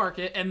 and I Right. park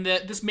it. And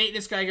this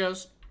maintenance guy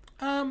goes,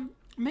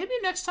 maybe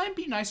next time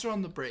be nicer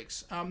on the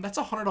brakes. That's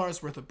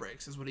 $100 worth of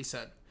brakes, is what he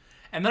said.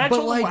 And then I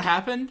told him what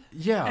happened.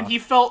 Yeah. And he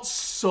felt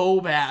so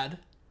bad.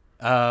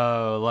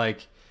 Oh,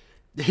 like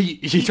he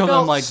told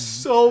felt him like,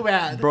 so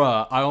bad.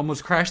 bruh, I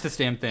almost crashed this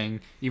damn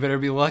thing. You better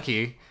be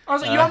lucky. I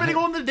was like, you want me to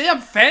go in the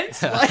damn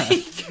fence?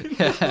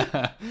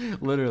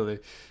 Like, Literally.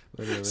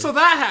 so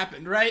that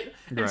happened, right?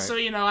 And Right. so,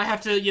 I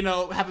have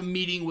to, have a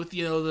meeting with,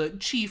 the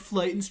chief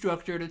flight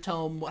instructor to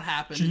tell him what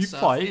happened. and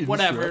stuff.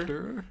 Whatever.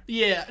 Instructor?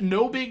 Yeah,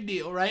 no big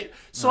deal, right?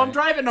 So I'm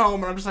driving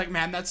home, and I'm just like,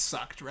 man, that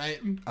sucked,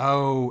 right?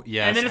 Oh,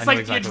 yes. And then it's I know like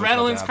exactly the what's about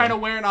to adrenaline's kind of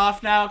happen. wearing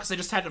off now because I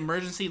just had to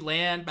emergency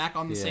land back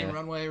on the same Yeah.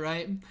 runway,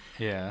 right?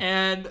 Yeah.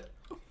 And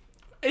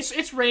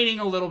it's raining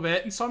a little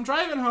bit, and so I'm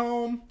driving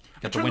home.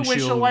 Got I the turn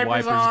windshield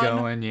wipers on.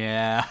 going,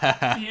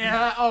 yeah.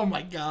 Yeah, oh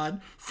my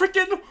god.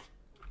 Freaking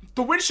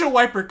the windshield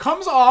wiper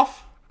comes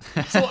off.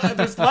 So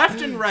there's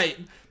left and right.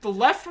 The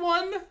left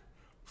one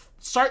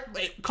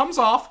it comes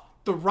off.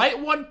 The right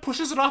one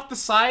pushes it off the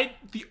side,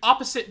 the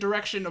opposite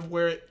direction of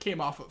where it came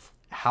off of.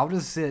 How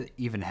does it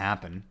even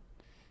happen?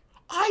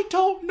 I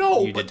don't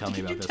know. You did tell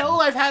me about Can you this tell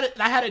one.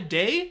 I had a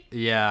day?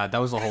 Yeah, that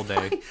was the whole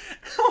day.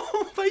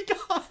 Oh my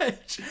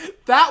gosh.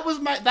 That was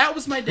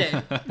my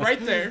day. Right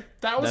there.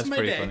 That was That's my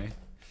pretty day. funny.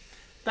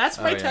 That's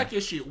my Oh, tech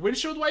issue.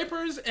 Windshield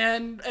wipers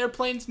and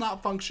airplanes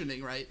not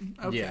functioning right.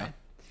 Okay. Yeah.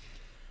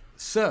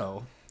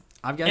 So,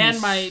 I've got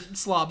And my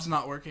slob's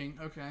not working.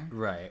 Okay.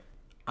 Right.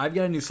 I've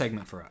got a new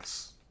segment for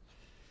us.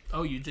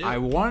 Oh, you do? I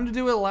wanted to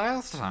do it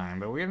last time,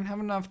 but we didn't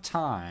have enough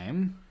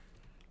time.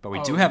 But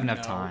we do have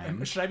enough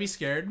time. Should I be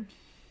scared?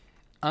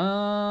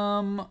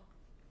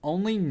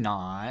 Only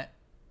not.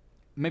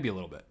 Maybe a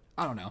little bit.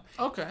 I don't know.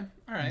 Okay.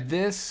 All right.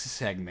 This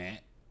segment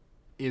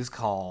is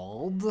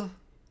called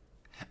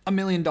 $1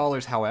 million.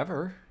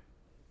 However,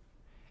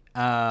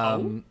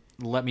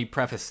 let me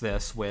preface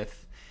this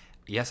with,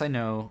 yes, I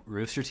know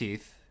Rooster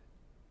Teeth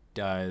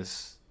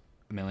does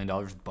 $1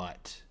 million,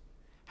 but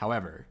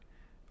however,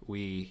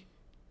 we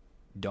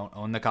don't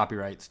own the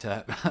copyrights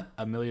to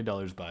 $1 million,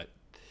 but,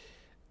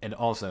 and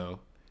also,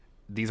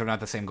 these are not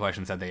the same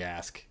questions that they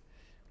ask.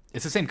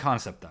 It's the same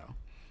concept, though.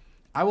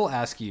 I will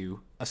ask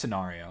you a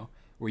scenario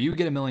where you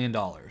get $1 million.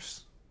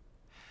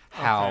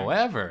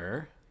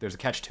 However, there's a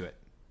catch to it.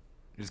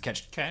 There's a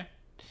catch. Okay.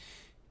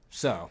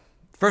 So,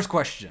 first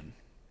question.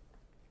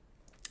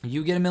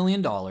 You get $1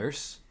 million.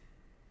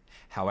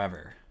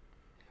 However,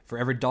 for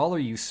every dollar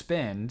you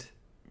spend,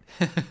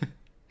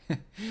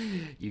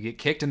 you get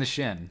kicked in the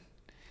shin.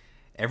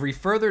 Every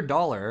further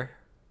dollar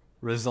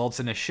results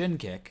in a shin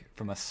kick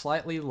from a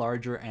slightly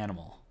larger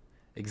animal.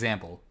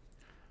 Example,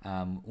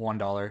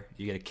 $1,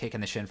 you get a kick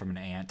in the shin from an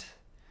ant.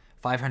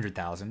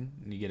 500,000,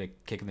 you get a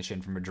kick in the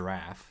shin from a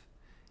giraffe.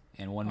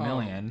 And 1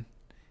 million,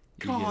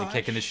 you get a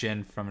kick in the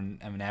shin from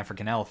an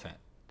African elephant.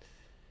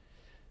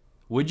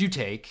 Would you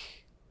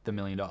take the $1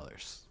 million?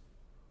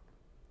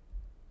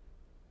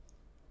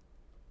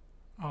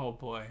 Oh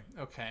boy.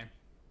 Okay.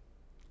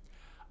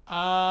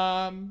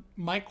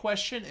 My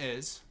question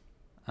is,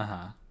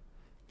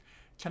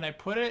 can I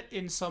put it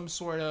in some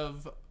sort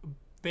of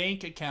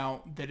bank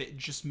account that it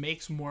just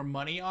makes more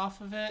money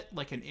off of it,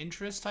 like an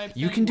interest type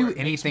thing? You can do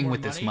anything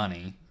with this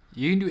money.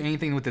 You can do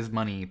anything with this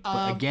money,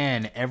 but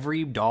again,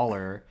 every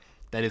dollar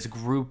that is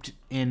grouped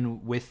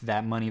in with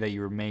that money that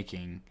you're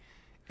making,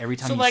 every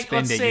time you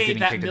spend it, you're getting kicked in the shin.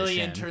 So, let's say that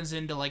million turns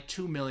into like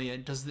 2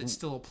 million. Does it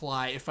still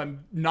apply if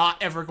I'm not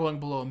ever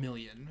going below $1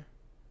 million?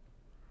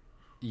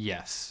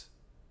 Yes.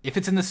 If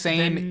it's in the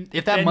same,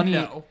 if that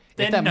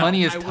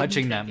money is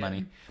touching that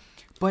money,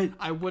 but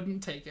I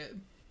wouldn't take it.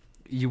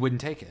 You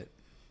wouldn't take it.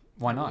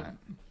 Why not?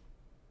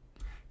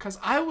 Because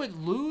I would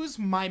lose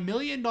my $1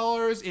 million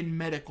in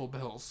medical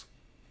bills.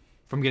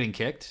 From getting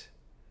kicked?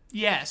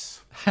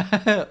 Yes.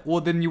 Well,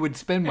 then you would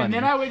spend money and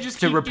then I would just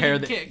to keep repair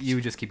getting kicked. You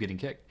would just keep getting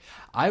kicked.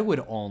 I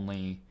would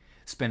only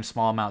spend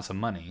small amounts of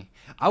money.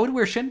 I would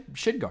wear shin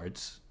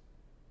guards.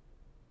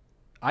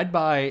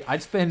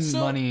 I'd spend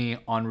money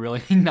on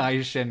really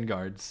nice shin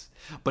guards,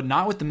 but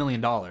not with the $1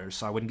 million,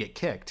 so I wouldn't get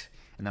kicked.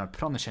 And then I'd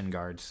put on the shin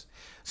guards.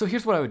 So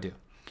here's what I would do.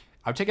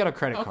 I would take out a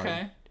credit card.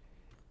 Okay.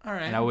 All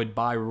right. And I would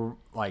buy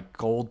like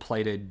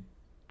gold-plated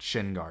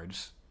shin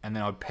guards, and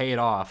then I would pay it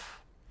off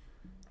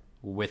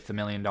with the $1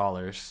 million,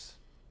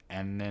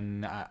 and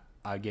then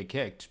I'd get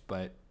kicked,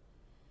 but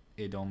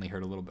it only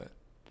hurt a little bit.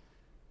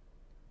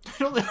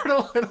 It only hurt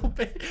a little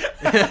bit.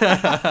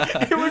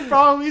 It would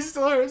probably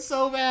still hurt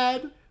so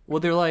bad. Well,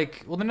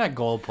 they're not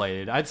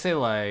gold-plated. I'd say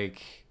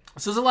like.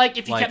 So is it like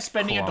if you kept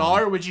spending chrome.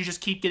 $1, would you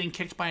just keep getting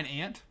kicked by an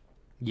ant?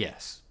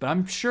 Yes, but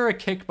I'm sure a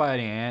kick by an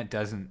ant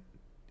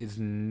is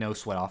no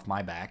sweat off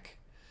my back.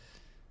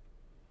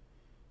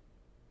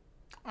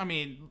 I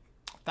mean,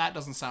 that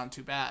doesn't sound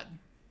too bad.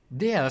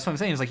 Yeah, that's what I'm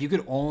saying. It's like you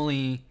could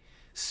only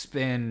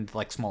spend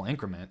like small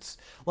increments.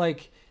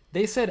 Like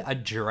they said, a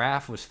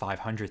giraffe was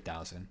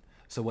 500,000.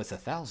 So what's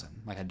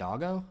 1,000? Like a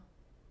doggo?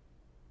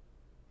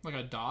 Like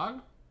a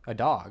dog? A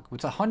dog.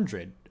 What's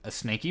 100? A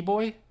snaky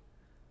boy?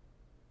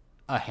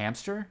 A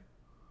hamster?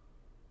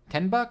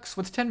 $10?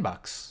 What's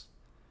 $10?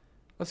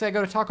 Let's say I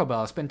go to Taco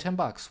Bell, I spend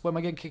 $10. What am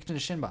I getting kicked in the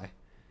shin by?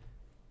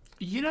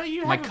 You know, you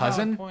have my a valid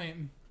cousin.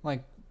 Point.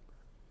 Like.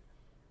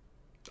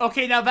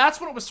 Okay, now that's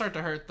when it would start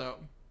to hurt, though.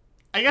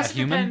 I guess it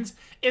depends.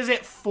 Is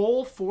it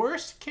full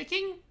force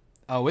kicking?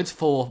 Oh, it's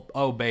full.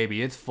 Oh,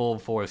 baby, it's full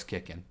force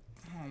kicking.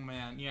 Oh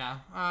man, yeah.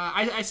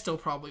 I still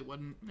probably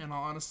wouldn't. In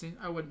all honesty,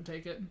 I wouldn't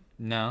take it.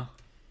 No.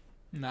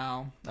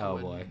 No. Oh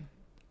boy,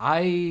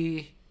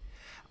 I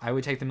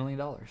would take the $1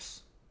 million.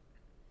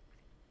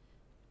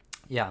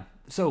 Yeah.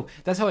 So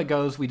that's how it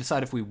goes. We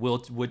decide if we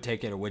would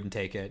take it or wouldn't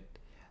take it.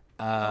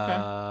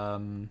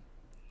 Okay.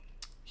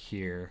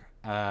 Here.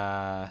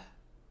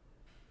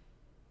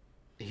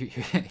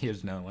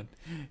 Here's another one.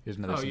 Here's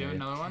another scenario. You have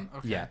another one?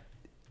 Okay. Yeah.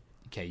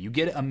 Okay, you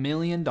get $1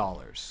 million.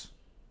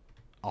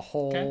 A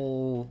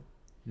whole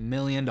 $1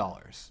 million.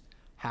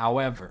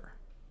 However,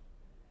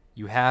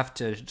 you have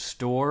to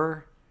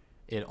store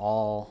it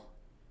all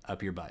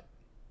up your butt.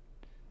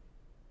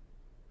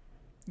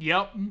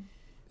 Yep.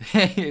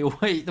 Hey,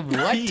 wait,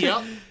 what?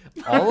 Yep.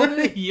 All of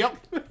it? Yep.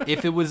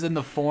 If it was in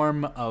the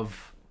form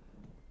of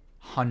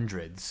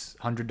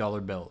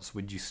 $100 bills,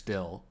 would you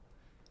still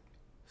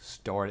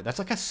store it? That's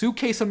like a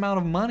suitcase amount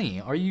of money.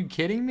 Are you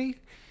kidding me?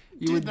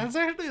 That's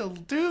actually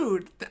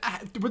would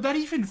that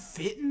even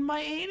fit in my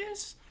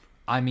anus?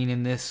 I mean,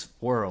 in this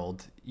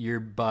world, your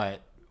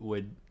butt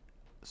would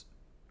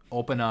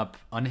open up,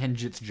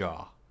 unhinge its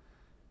jaw,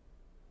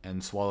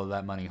 and swallow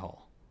that money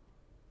whole.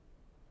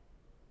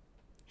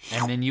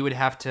 And then you would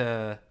have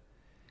to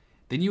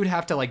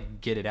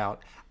like get it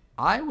out.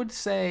 I would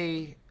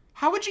say,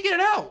 how would you get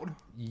it out?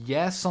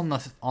 Yes, on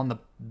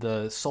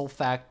the sole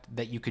fact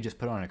that you could just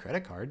put it on a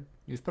credit card.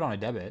 You just put it on a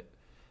debit.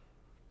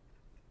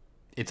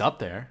 It's up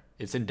there.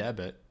 It's in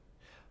debit.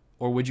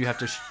 Or would you have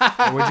to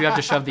or would you have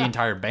to shove the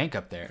entire bank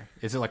up there?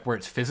 Is it like where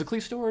it's physically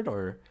stored,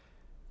 or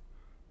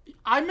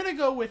I'm gonna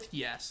go with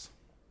yes.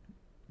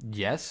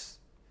 yes?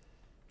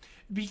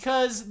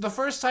 Because the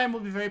first time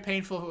would be very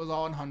painful if it was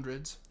all in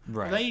hundreds.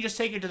 Right. And then you just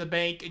take it to the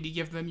bank and you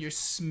give them your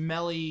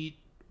smelly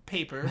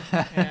paper,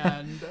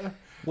 and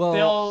Well,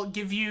 they'll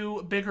give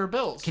you bigger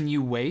bills. can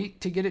you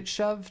wait to get it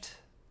shoved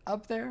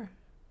up there?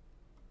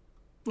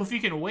 Well, if you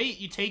can wait,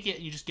 you take it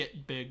and you just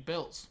get big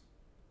bills.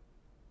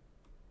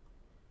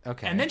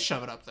 Okay. And then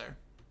shove it up there.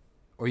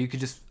 Or you could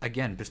just put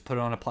it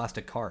on a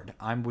plastic card.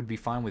 I would be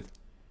fine with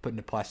putting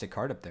a plastic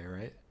card up there,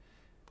 right?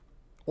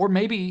 Or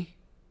maybe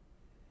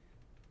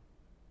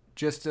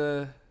just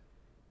I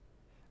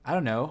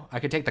don't know. I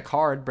could take the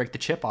card, break the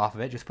chip off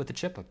of it, just put the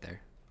chip up there.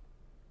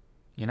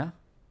 You know?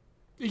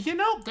 You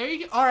know, there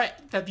you go. All right,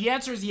 the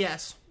answer is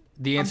yes.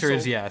 The answer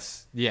is sold.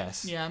 yes.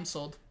 Yes. Yeah, I'm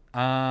sold.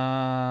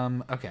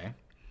 Okay.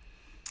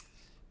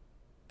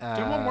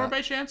 Do you want more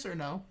by chance or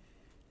no?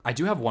 I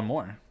do have one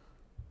more.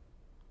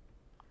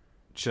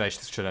 Should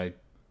I?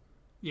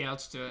 Yeah,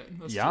 let's do it.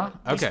 Yeah?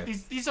 Okay.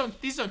 These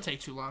don't take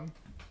too long.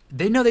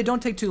 They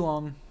don't take too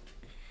long,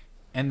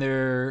 and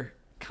they're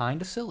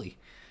kind of silly.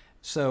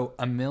 So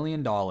 $1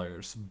 million,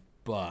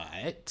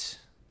 but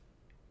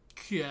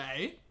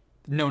Okay.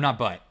 no, not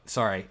but.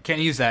 Sorry,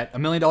 can't use that. $1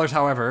 million,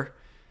 however,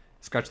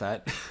 scratch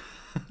that.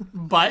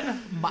 But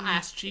my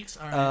ass cheeks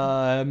are.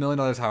 $1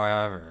 million,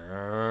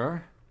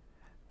 however,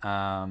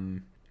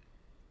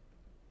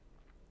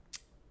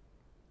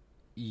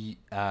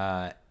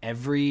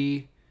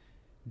 every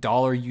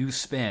dollar you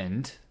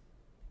spend,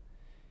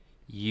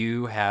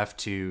 you have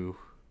to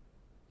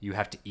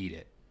eat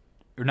it,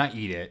 or not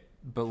eat it,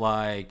 but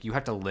like you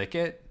have to lick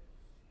it.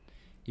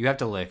 You have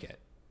to lick it.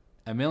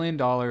 $1 million,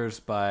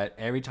 but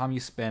every time you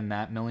spend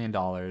that $1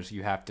 million,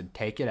 you have to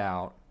take it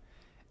out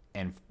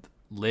and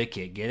lick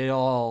it. Get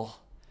all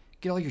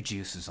your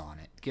juices on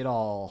it. Get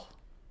all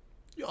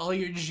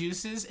your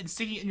juices and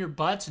sticking it in your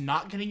butt,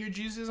 not getting your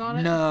juices on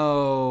it?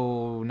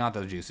 No, not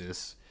those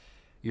juices.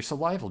 Your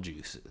salival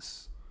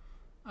juices.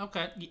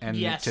 Okay. And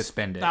yes. to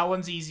spend it. That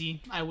one's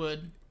easy. I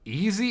would.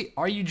 Easy?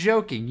 Are you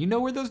joking? You know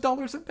where those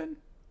dollars have been?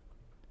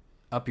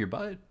 Up your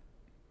butt.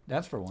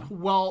 That's for one.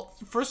 Well,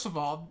 first of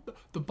all,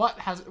 the butt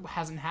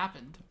hasn't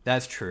happened.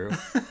 That's true.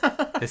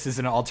 This is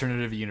an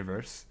alternative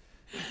universe.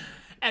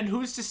 And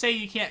who's to say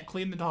you can't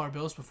clean the dollar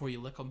bills before you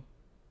lick them?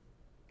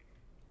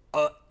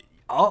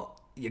 Oh,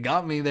 you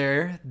got me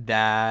there.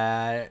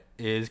 That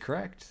is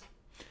correct.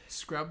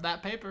 Scrub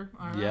that paper.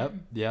 All right.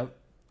 Yep.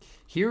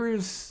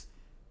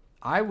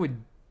 I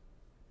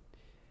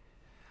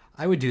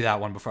would do that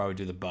one before I would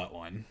do the butt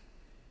one.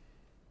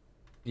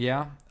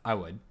 Yeah, I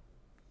would.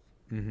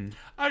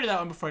 I would do that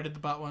one before I did the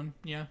butt one.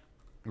 Yeah.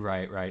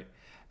 Right.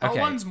 That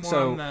Okay, one's more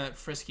so on the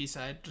frisky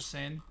side, just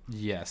saying.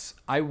 yes,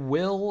 I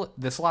will.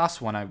 This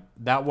last one,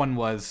 that one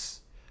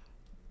was,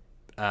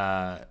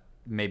 may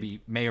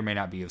or may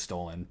not be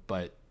stolen,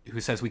 but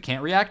who says we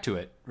can't react to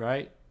it,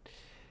 right?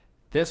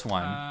 This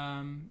one,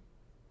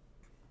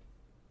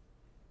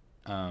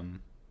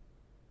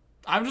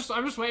 I'm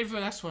just waiting for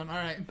the next one. All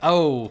right.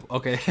 oh,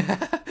 okay.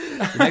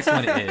 The next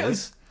one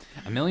is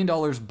 $1 million,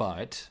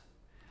 but,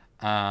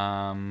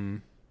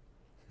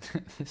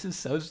 this is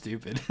so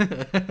stupid. All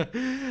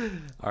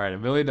right,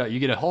 $1 million. You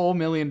get a whole $1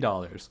 million.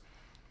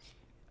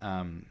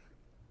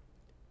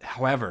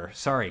 However,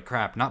 sorry,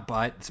 crap, not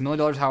but. It's $1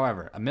 million.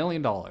 However, $1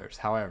 million.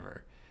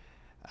 However,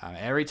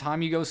 every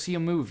time you go see a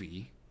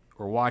movie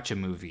or watch a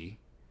movie,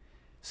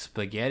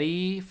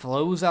 spaghetti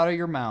flows out of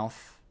your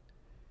mouth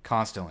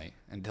constantly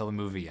until the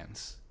movie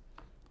ends.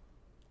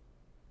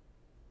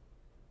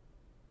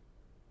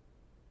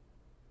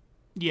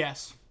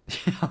 Yes.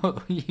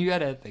 You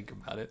gotta think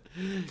about it.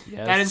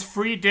 Yes. That is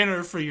free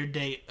dinner for your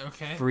date,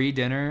 okay? Free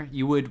dinner.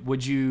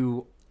 Would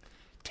you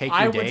take your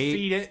I date? would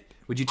feed it.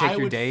 Would you take I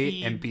your would date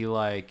feed- and be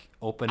like,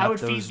 open I up would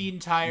those feed the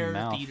entire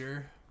mouth.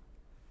 theater.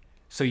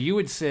 So you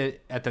would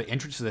sit at the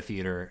entrance of the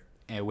theater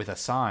with a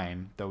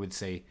sign that would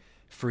say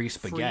 "free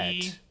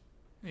spaghetti"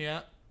 Free.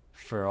 Yeah.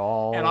 for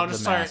all And I'll the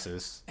just start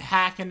masses,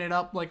 hacking it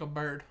up like a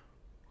bird.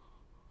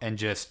 and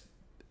just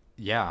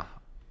yeah.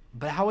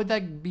 But how would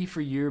that be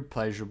for your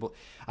pleasurable?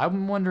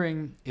 I'm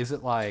wondering, is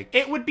it like,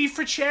 It would be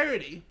for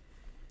charity.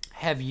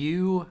 have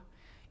you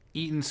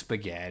eaten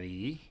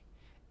spaghetti?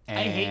 And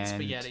I hate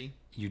spaghetti.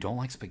 You don't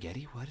like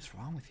spaghetti? What is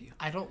wrong with you?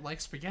 I don't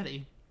like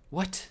spaghetti.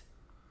 What?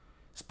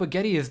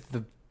 Spaghetti is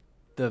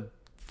the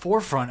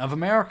forefront of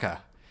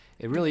America.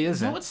 It really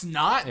isn't. No, it's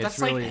not. It's That's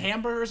really- like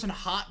hamburgers and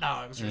hot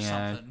dogs or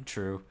Yeah, something.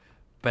 true.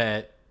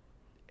 But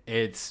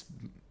it's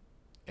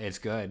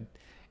good.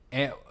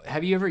 And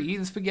have you ever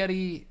eaten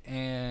spaghetti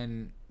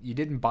and you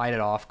didn't bite it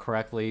off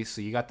correctly, so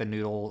you got the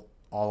noodle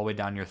all the way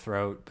down your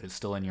throat, but it's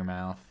still in your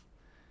mouth?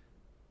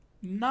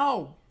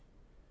 No.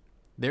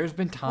 There's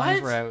been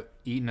times What? where I've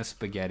eaten a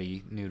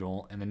spaghetti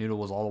noodle and the noodle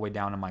was all the way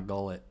down in my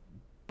gullet,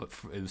 but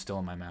it was still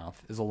in my mouth.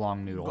 It was a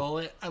long noodle.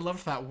 Gullet. I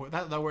love that word.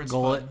 That word's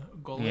Gullet. fun.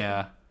 Gullet.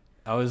 Yeah.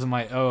 I was it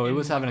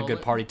was my having a good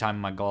gullet. party time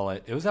in my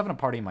gullet. It was having a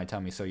party in my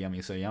tummy, so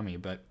yummy,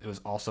 but it was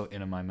also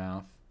in my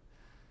mouth.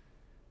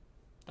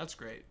 That's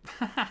great.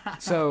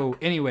 So,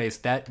 anyways,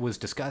 that was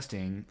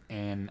disgusting,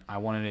 and I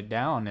wanted it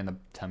down in the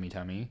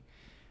tummy.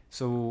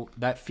 So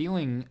that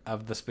feeling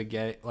of the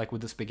spaghetti, like,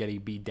 would the spaghetti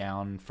be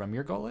down from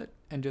your gullet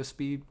and just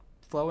be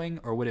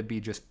flowing, or would it be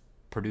just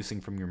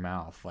producing from your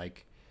mouth,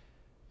 like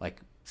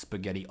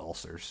spaghetti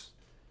ulcers?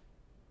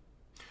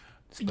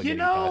 Spaghetti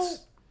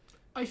pus.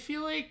 I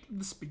feel like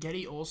the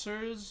spaghetti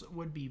ulcers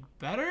would be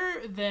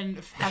better than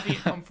having it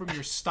come from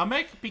your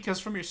stomach,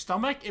 because from your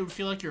stomach, it would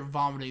feel like you're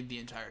vomiting the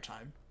entire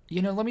time.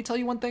 Let me tell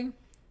you one thing.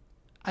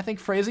 I think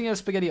phrasing it as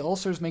spaghetti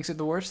ulcers makes it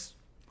the worst.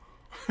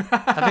 I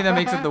think that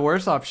makes it the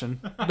worst option.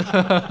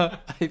 I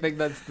think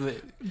that's the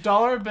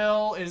dollar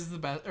bill is the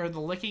best, or the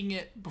licking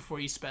it before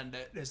you spend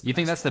it is. You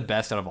think that's the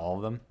best out of all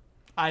of them?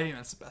 I think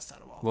that's the best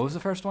out of all. What was the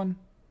first one?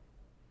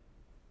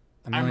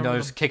 $1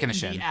 million, kick in the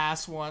shin. The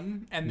ass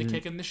one, and the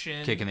kick in the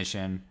shin. Kick in the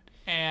shin.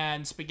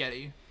 And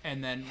spaghetti,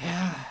 and then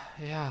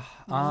yeah.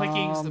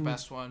 Licking's the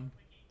best one.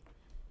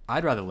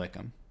 I'd rather lick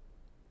them.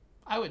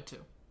 I would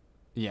too.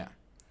 Yeah.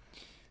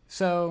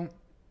 So,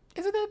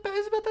 is it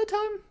about that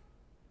time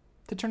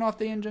to turn off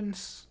the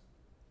engines?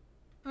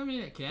 I mean,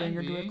 it can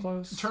bring be. Your door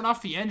close. Turn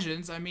off the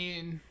engines. I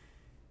mean,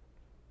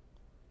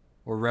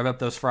 or rev up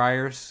those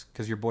fryers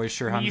because your boy's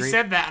sure hungry. You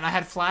said that, and I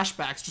had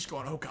flashbacks, just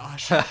going, "Oh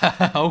gosh,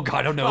 oh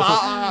god, oh no!"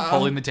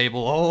 Holding the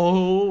table.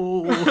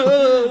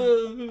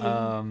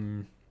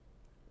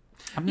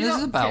 I mean, this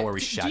is about where we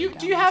shut it down.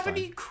 Do you have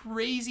any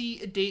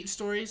crazy date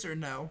stories or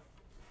no?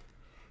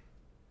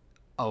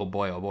 Oh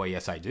boy,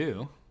 yes I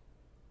do.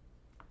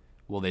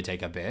 Will they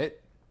take a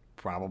bit?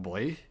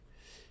 Probably.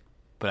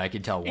 But I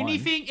can tell one.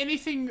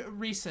 Anything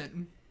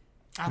recent?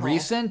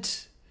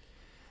 Recent?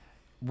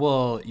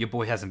 Well, your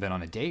boy hasn't been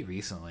on a date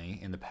recently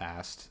in the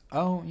past.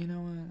 Oh, you know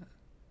what?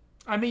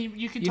 I mean,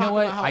 you can talk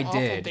about how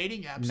awful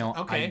dating apps are.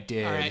 Okay. I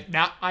did. All right,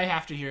 now I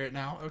have to hear it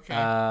now. Okay.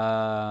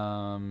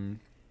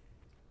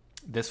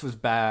 This was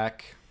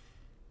back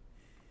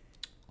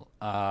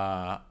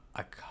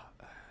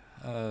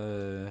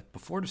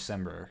before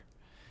December.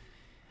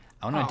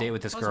 I went on a date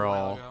with this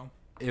girl.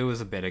 It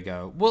was a bit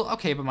ago. Well,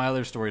 okay, but my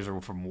other stories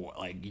are from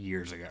like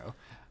years ago.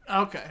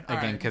 Okay.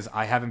 Again, because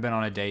I haven't been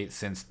on a date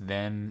since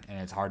then, and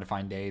it's hard to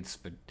find dates,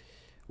 but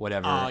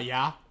whatever. Oh,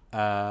 yeah?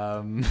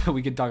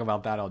 We could talk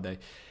about that all day.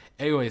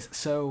 Anyways,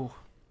 so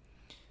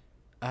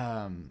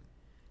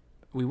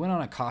we went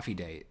on a coffee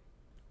date,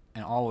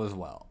 and all was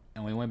well.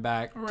 And we went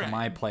back to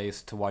my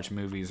place to watch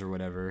movies or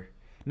whatever.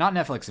 Not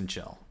Netflix and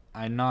chill.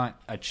 I'm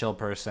not a chill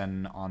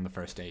person on the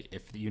first date,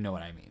 if you know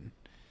what I mean.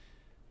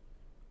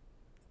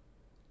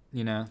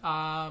 You know?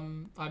 I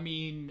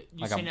mean,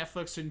 you say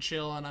Netflix and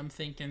chill, and I'm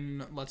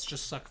thinking, let's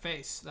just suck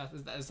face.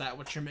 Is that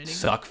what you're meaning?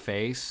 Suck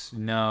face?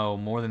 No,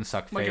 more than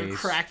suck face. Like a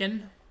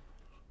Kraken?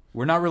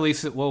 We're not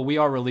releasing... Well, we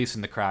are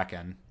releasing the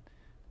Kraken,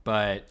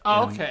 but...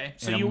 Oh, okay.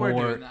 So you were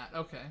doing that.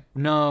 Okay.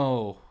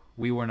 No,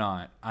 we were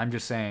not. I'm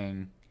just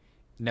saying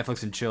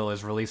Netflix and chill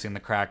is releasing the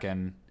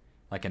Kraken,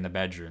 like, in the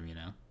bedroom, you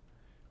know?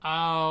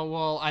 Oh,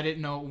 well, I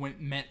didn't know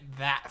it meant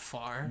that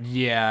far.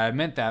 Yeah, it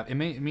meant that. It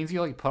means you,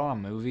 like, put on a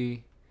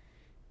movie...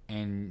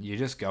 and you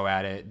just go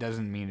at it. It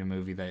doesn't mean a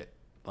movie that,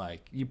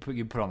 like, you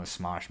put on the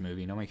Smosh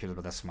movie. Nobody cares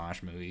about the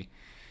Smosh movie.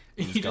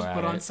 You just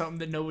put on something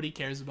that nobody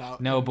cares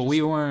about. No, but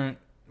we weren't.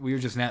 We were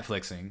just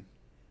Netflixing.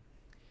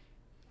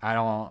 I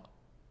don't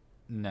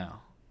know.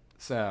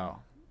 So,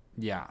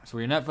 yeah. So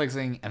we were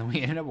Netflixing, and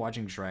we ended up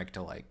watching Shrek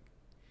till, like,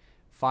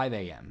 5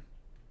 a.m.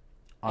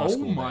 on a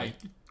school day.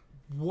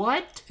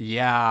 What?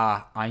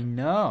 Yeah, I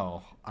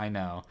know.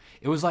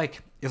 It was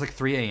like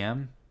 3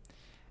 a.m.,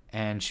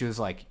 and she was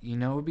like, it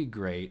would be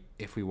great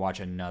if we watch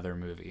another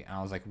movie. And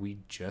I was like, we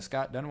just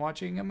got done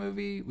watching a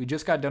movie? We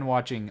just got done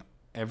watching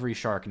every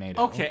Sharknado.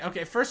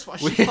 Okay. First of all,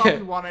 she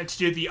probably wanted to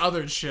do the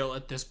other chill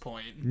at this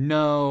point.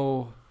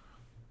 No.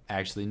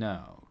 Actually,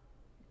 no.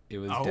 It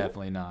was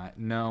definitely not.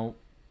 No.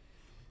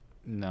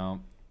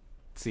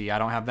 See, I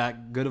don't have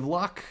that good of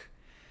luck.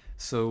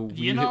 So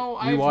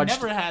I've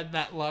never had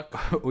that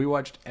luck. We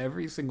watched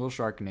every single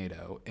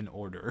Sharknado in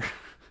order.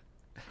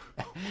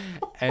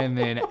 And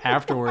then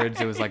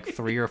afterwards, it was like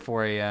 3 or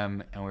 4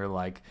 a.m. and we were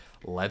like,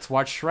 let's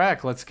watch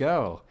Shrek. Let's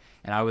go.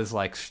 And I was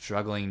like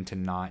struggling to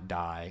not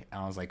die.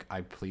 And I was like,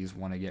 I please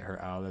want to get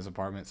her out of this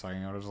apartment so I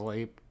can go to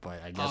sleep.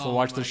 But I guess we'll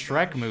watch the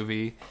Shrek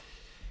movie.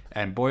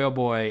 And boy, oh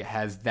boy,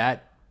 has the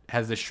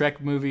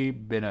Shrek movie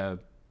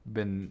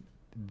been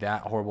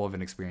that horrible of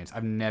an experience.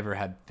 I've never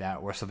had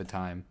that worse of a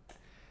time.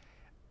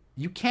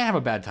 You can't have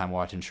a bad time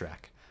watching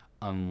Shrek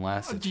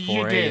unless it's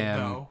 4 a.m. You did,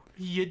 though.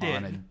 You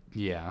did.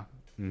 Yeah.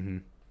 Mm-hmm.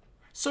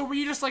 So were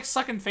you just like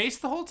sucking face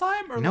the whole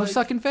time, or no like,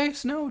 sucking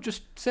face? No,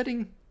 just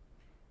sitting,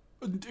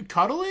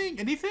 cuddling,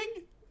 anything?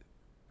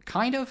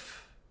 Kind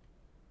of,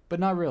 but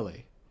not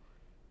really.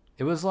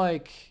 It was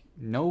like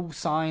no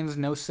signs,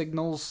 no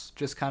signals,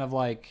 just kind of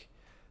like,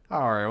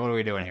 all right, what are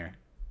we doing here?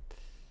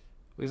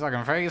 We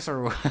sucking face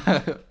or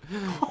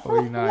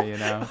we not? You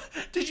know?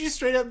 Did you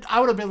straight up?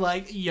 I would have been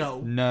like, yo.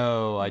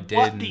 No, I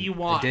didn't. What do you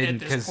want at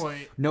this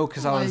point? No,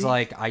 because I was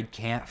like, I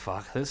can't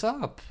fuck this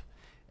up.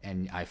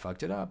 And I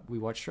fucked it up. We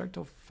watched Shrek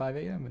till 5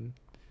 a.m.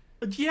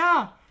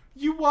 Yeah.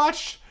 You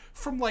watched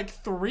from like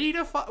 3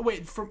 to 5.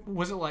 Wait,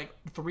 was it like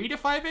 3 to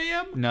 5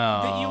 a.m.?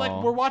 No. That you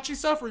like were watching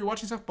stuff, or you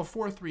watching stuff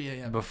before 3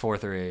 a.m.? Before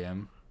 3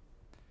 a.m.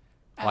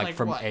 Like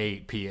from what?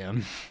 8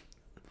 p.m.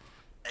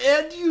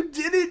 And you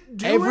didn't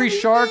do Every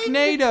anything?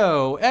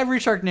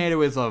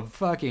 Sharknado is a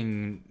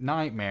fucking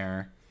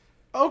nightmare.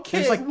 Okay,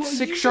 There's like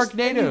 6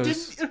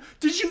 Sharknadoes.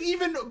 Did you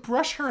even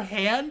brush her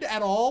hand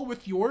at all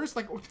with yours?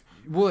 Like,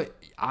 Well,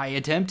 I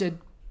attempted,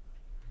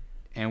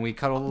 and we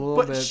cuddled a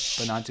little bit,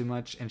 but not too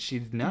much. And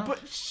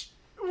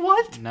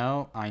what?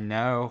 No, I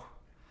know.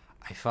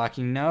 I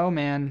fucking know,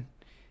 man.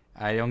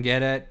 I don't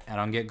get it. I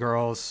don't get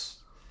girls.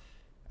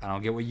 I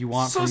don't get what you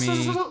want from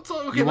me.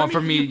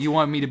 Okay, You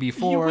want me to be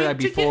forward. I'd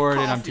be forward,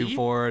 and I'm too coffee.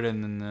 forward,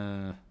 and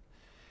then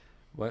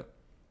what?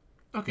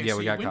 Okay, Yeah, so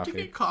we you got went coffee. to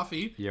get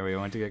coffee. Yeah, we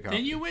went to get coffee.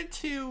 Then you went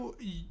to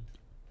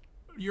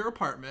your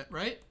apartment,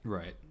 right?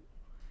 Right.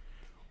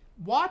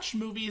 Watched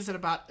movies at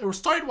about, or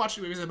started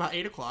watching movies at about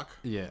 8 o'clock.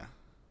 Yeah.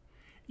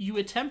 You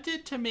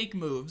attempted to make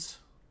moves,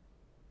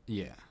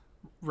 Yeah.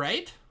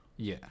 right?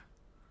 Yeah.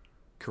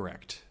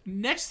 Correct.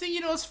 Next thing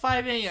you know, it's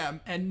 5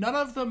 a.m. and none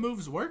of the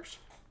moves worked.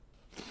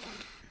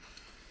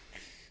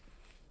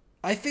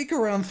 I think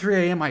around 3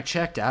 a.m. I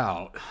checked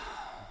out.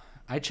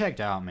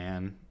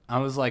 Man. I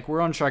was like,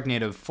 we're on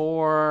Sharknado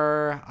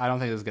 4. I don't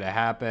think this is going to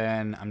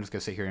happen. I'm just going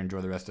to sit here and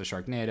enjoy the rest of the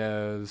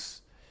Sharknadoes.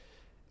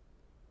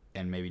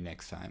 And maybe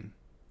next time.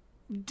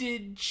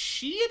 Did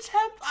she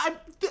attempt?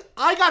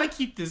 I gotta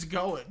keep this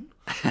going.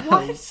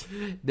 What?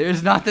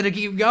 There's nothing to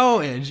keep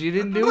going. She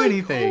didn't do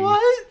anything.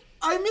 What?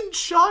 I'm in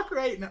shock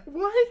right now.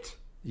 What?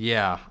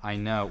 Yeah, I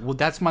know. Well,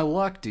 that's my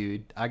luck,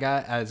 dude. I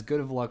got as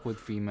good of luck with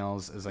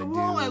females as I do.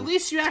 Well, at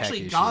least you tech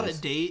actually got a issues.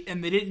 date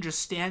and they didn't just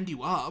stand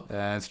you up.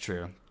 That's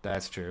true.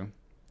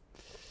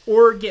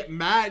 Or get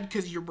mad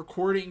because you're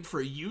recording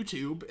for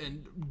YouTube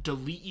and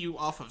delete you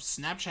off of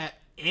Snapchat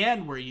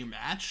and where you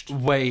matched.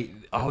 Wait,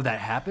 oh, that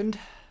happened?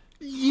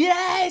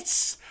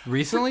 Yes!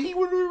 Recently?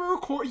 When we were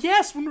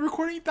when we were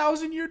recording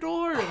 1,000 Year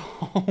Door.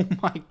 Oh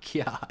my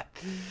god.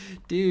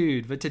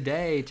 Dude, but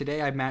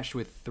today I matched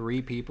with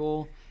 3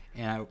 people,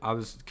 and I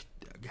was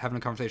having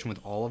a conversation with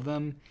all of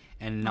them,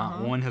 and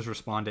not one has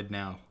responded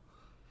now.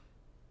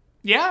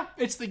 Yeah,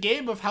 it's the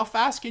game of how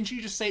fast can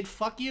you just say,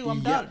 fuck you,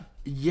 I'm done.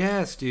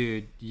 Yes,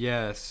 dude.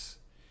 Yes.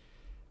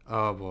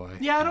 Oh boy.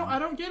 Yeah, I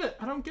don't get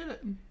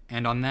it.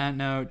 And on that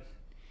note,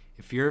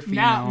 if you're a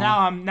female, Now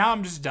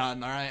I'm just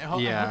done. All right. I hope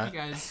you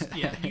guys.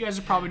 Yeah, you guys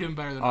are probably doing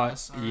better than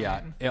us. All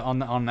yeah. right.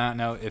 On that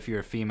note, if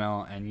you're a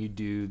female and you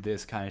do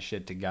this kind of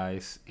shit to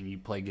guys and you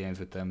play games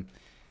with them,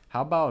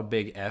 how about a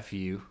big F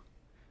you?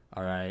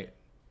 All right,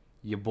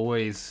 you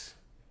boys,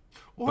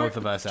 both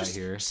of us out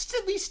here. Just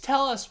at least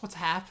tell us what's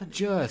happening.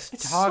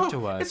 Just talk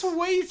to us. It's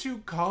way too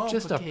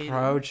complicated. Just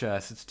approach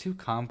us. It's too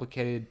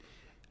complicated.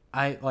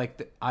 I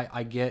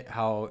get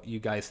how you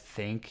guys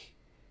think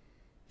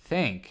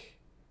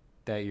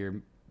that you're,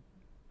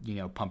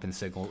 pumping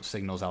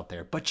signals out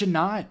there, but you're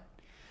not.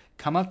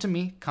 Come up to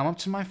me. Come up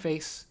to my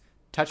face.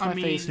 Touch my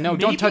face. No,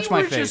 don't touch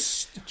my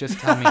face. Just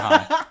tell me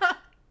hi.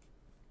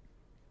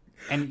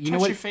 And you know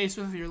what? Touch your face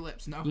with your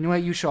lips. No. You know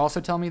what you should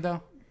also tell me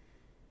though,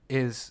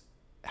 is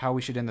how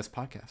we should end this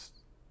podcast.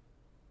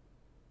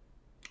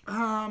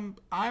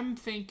 I'm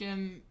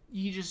thinking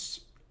you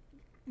just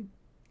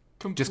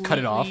cut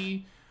it off.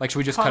 Like, should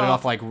we just cut it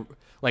off? Like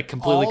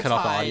completely cut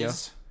off the audio.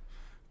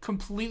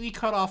 Completely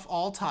cut off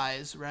all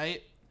ties,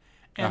 right?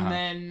 And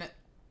then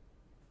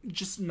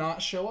just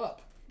not show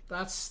up.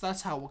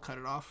 That's how we'll cut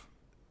it off.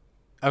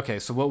 Okay,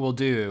 so what we'll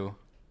do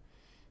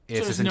is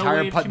this there's no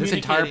entire way of this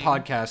entire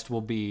communicating. podcast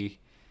will be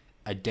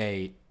a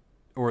date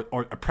or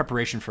a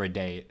preparation for a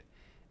date,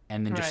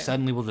 and then just Right.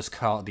 suddenly we'll just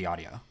cut out the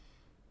audio.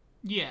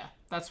 Yeah,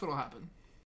 that's what'll happen.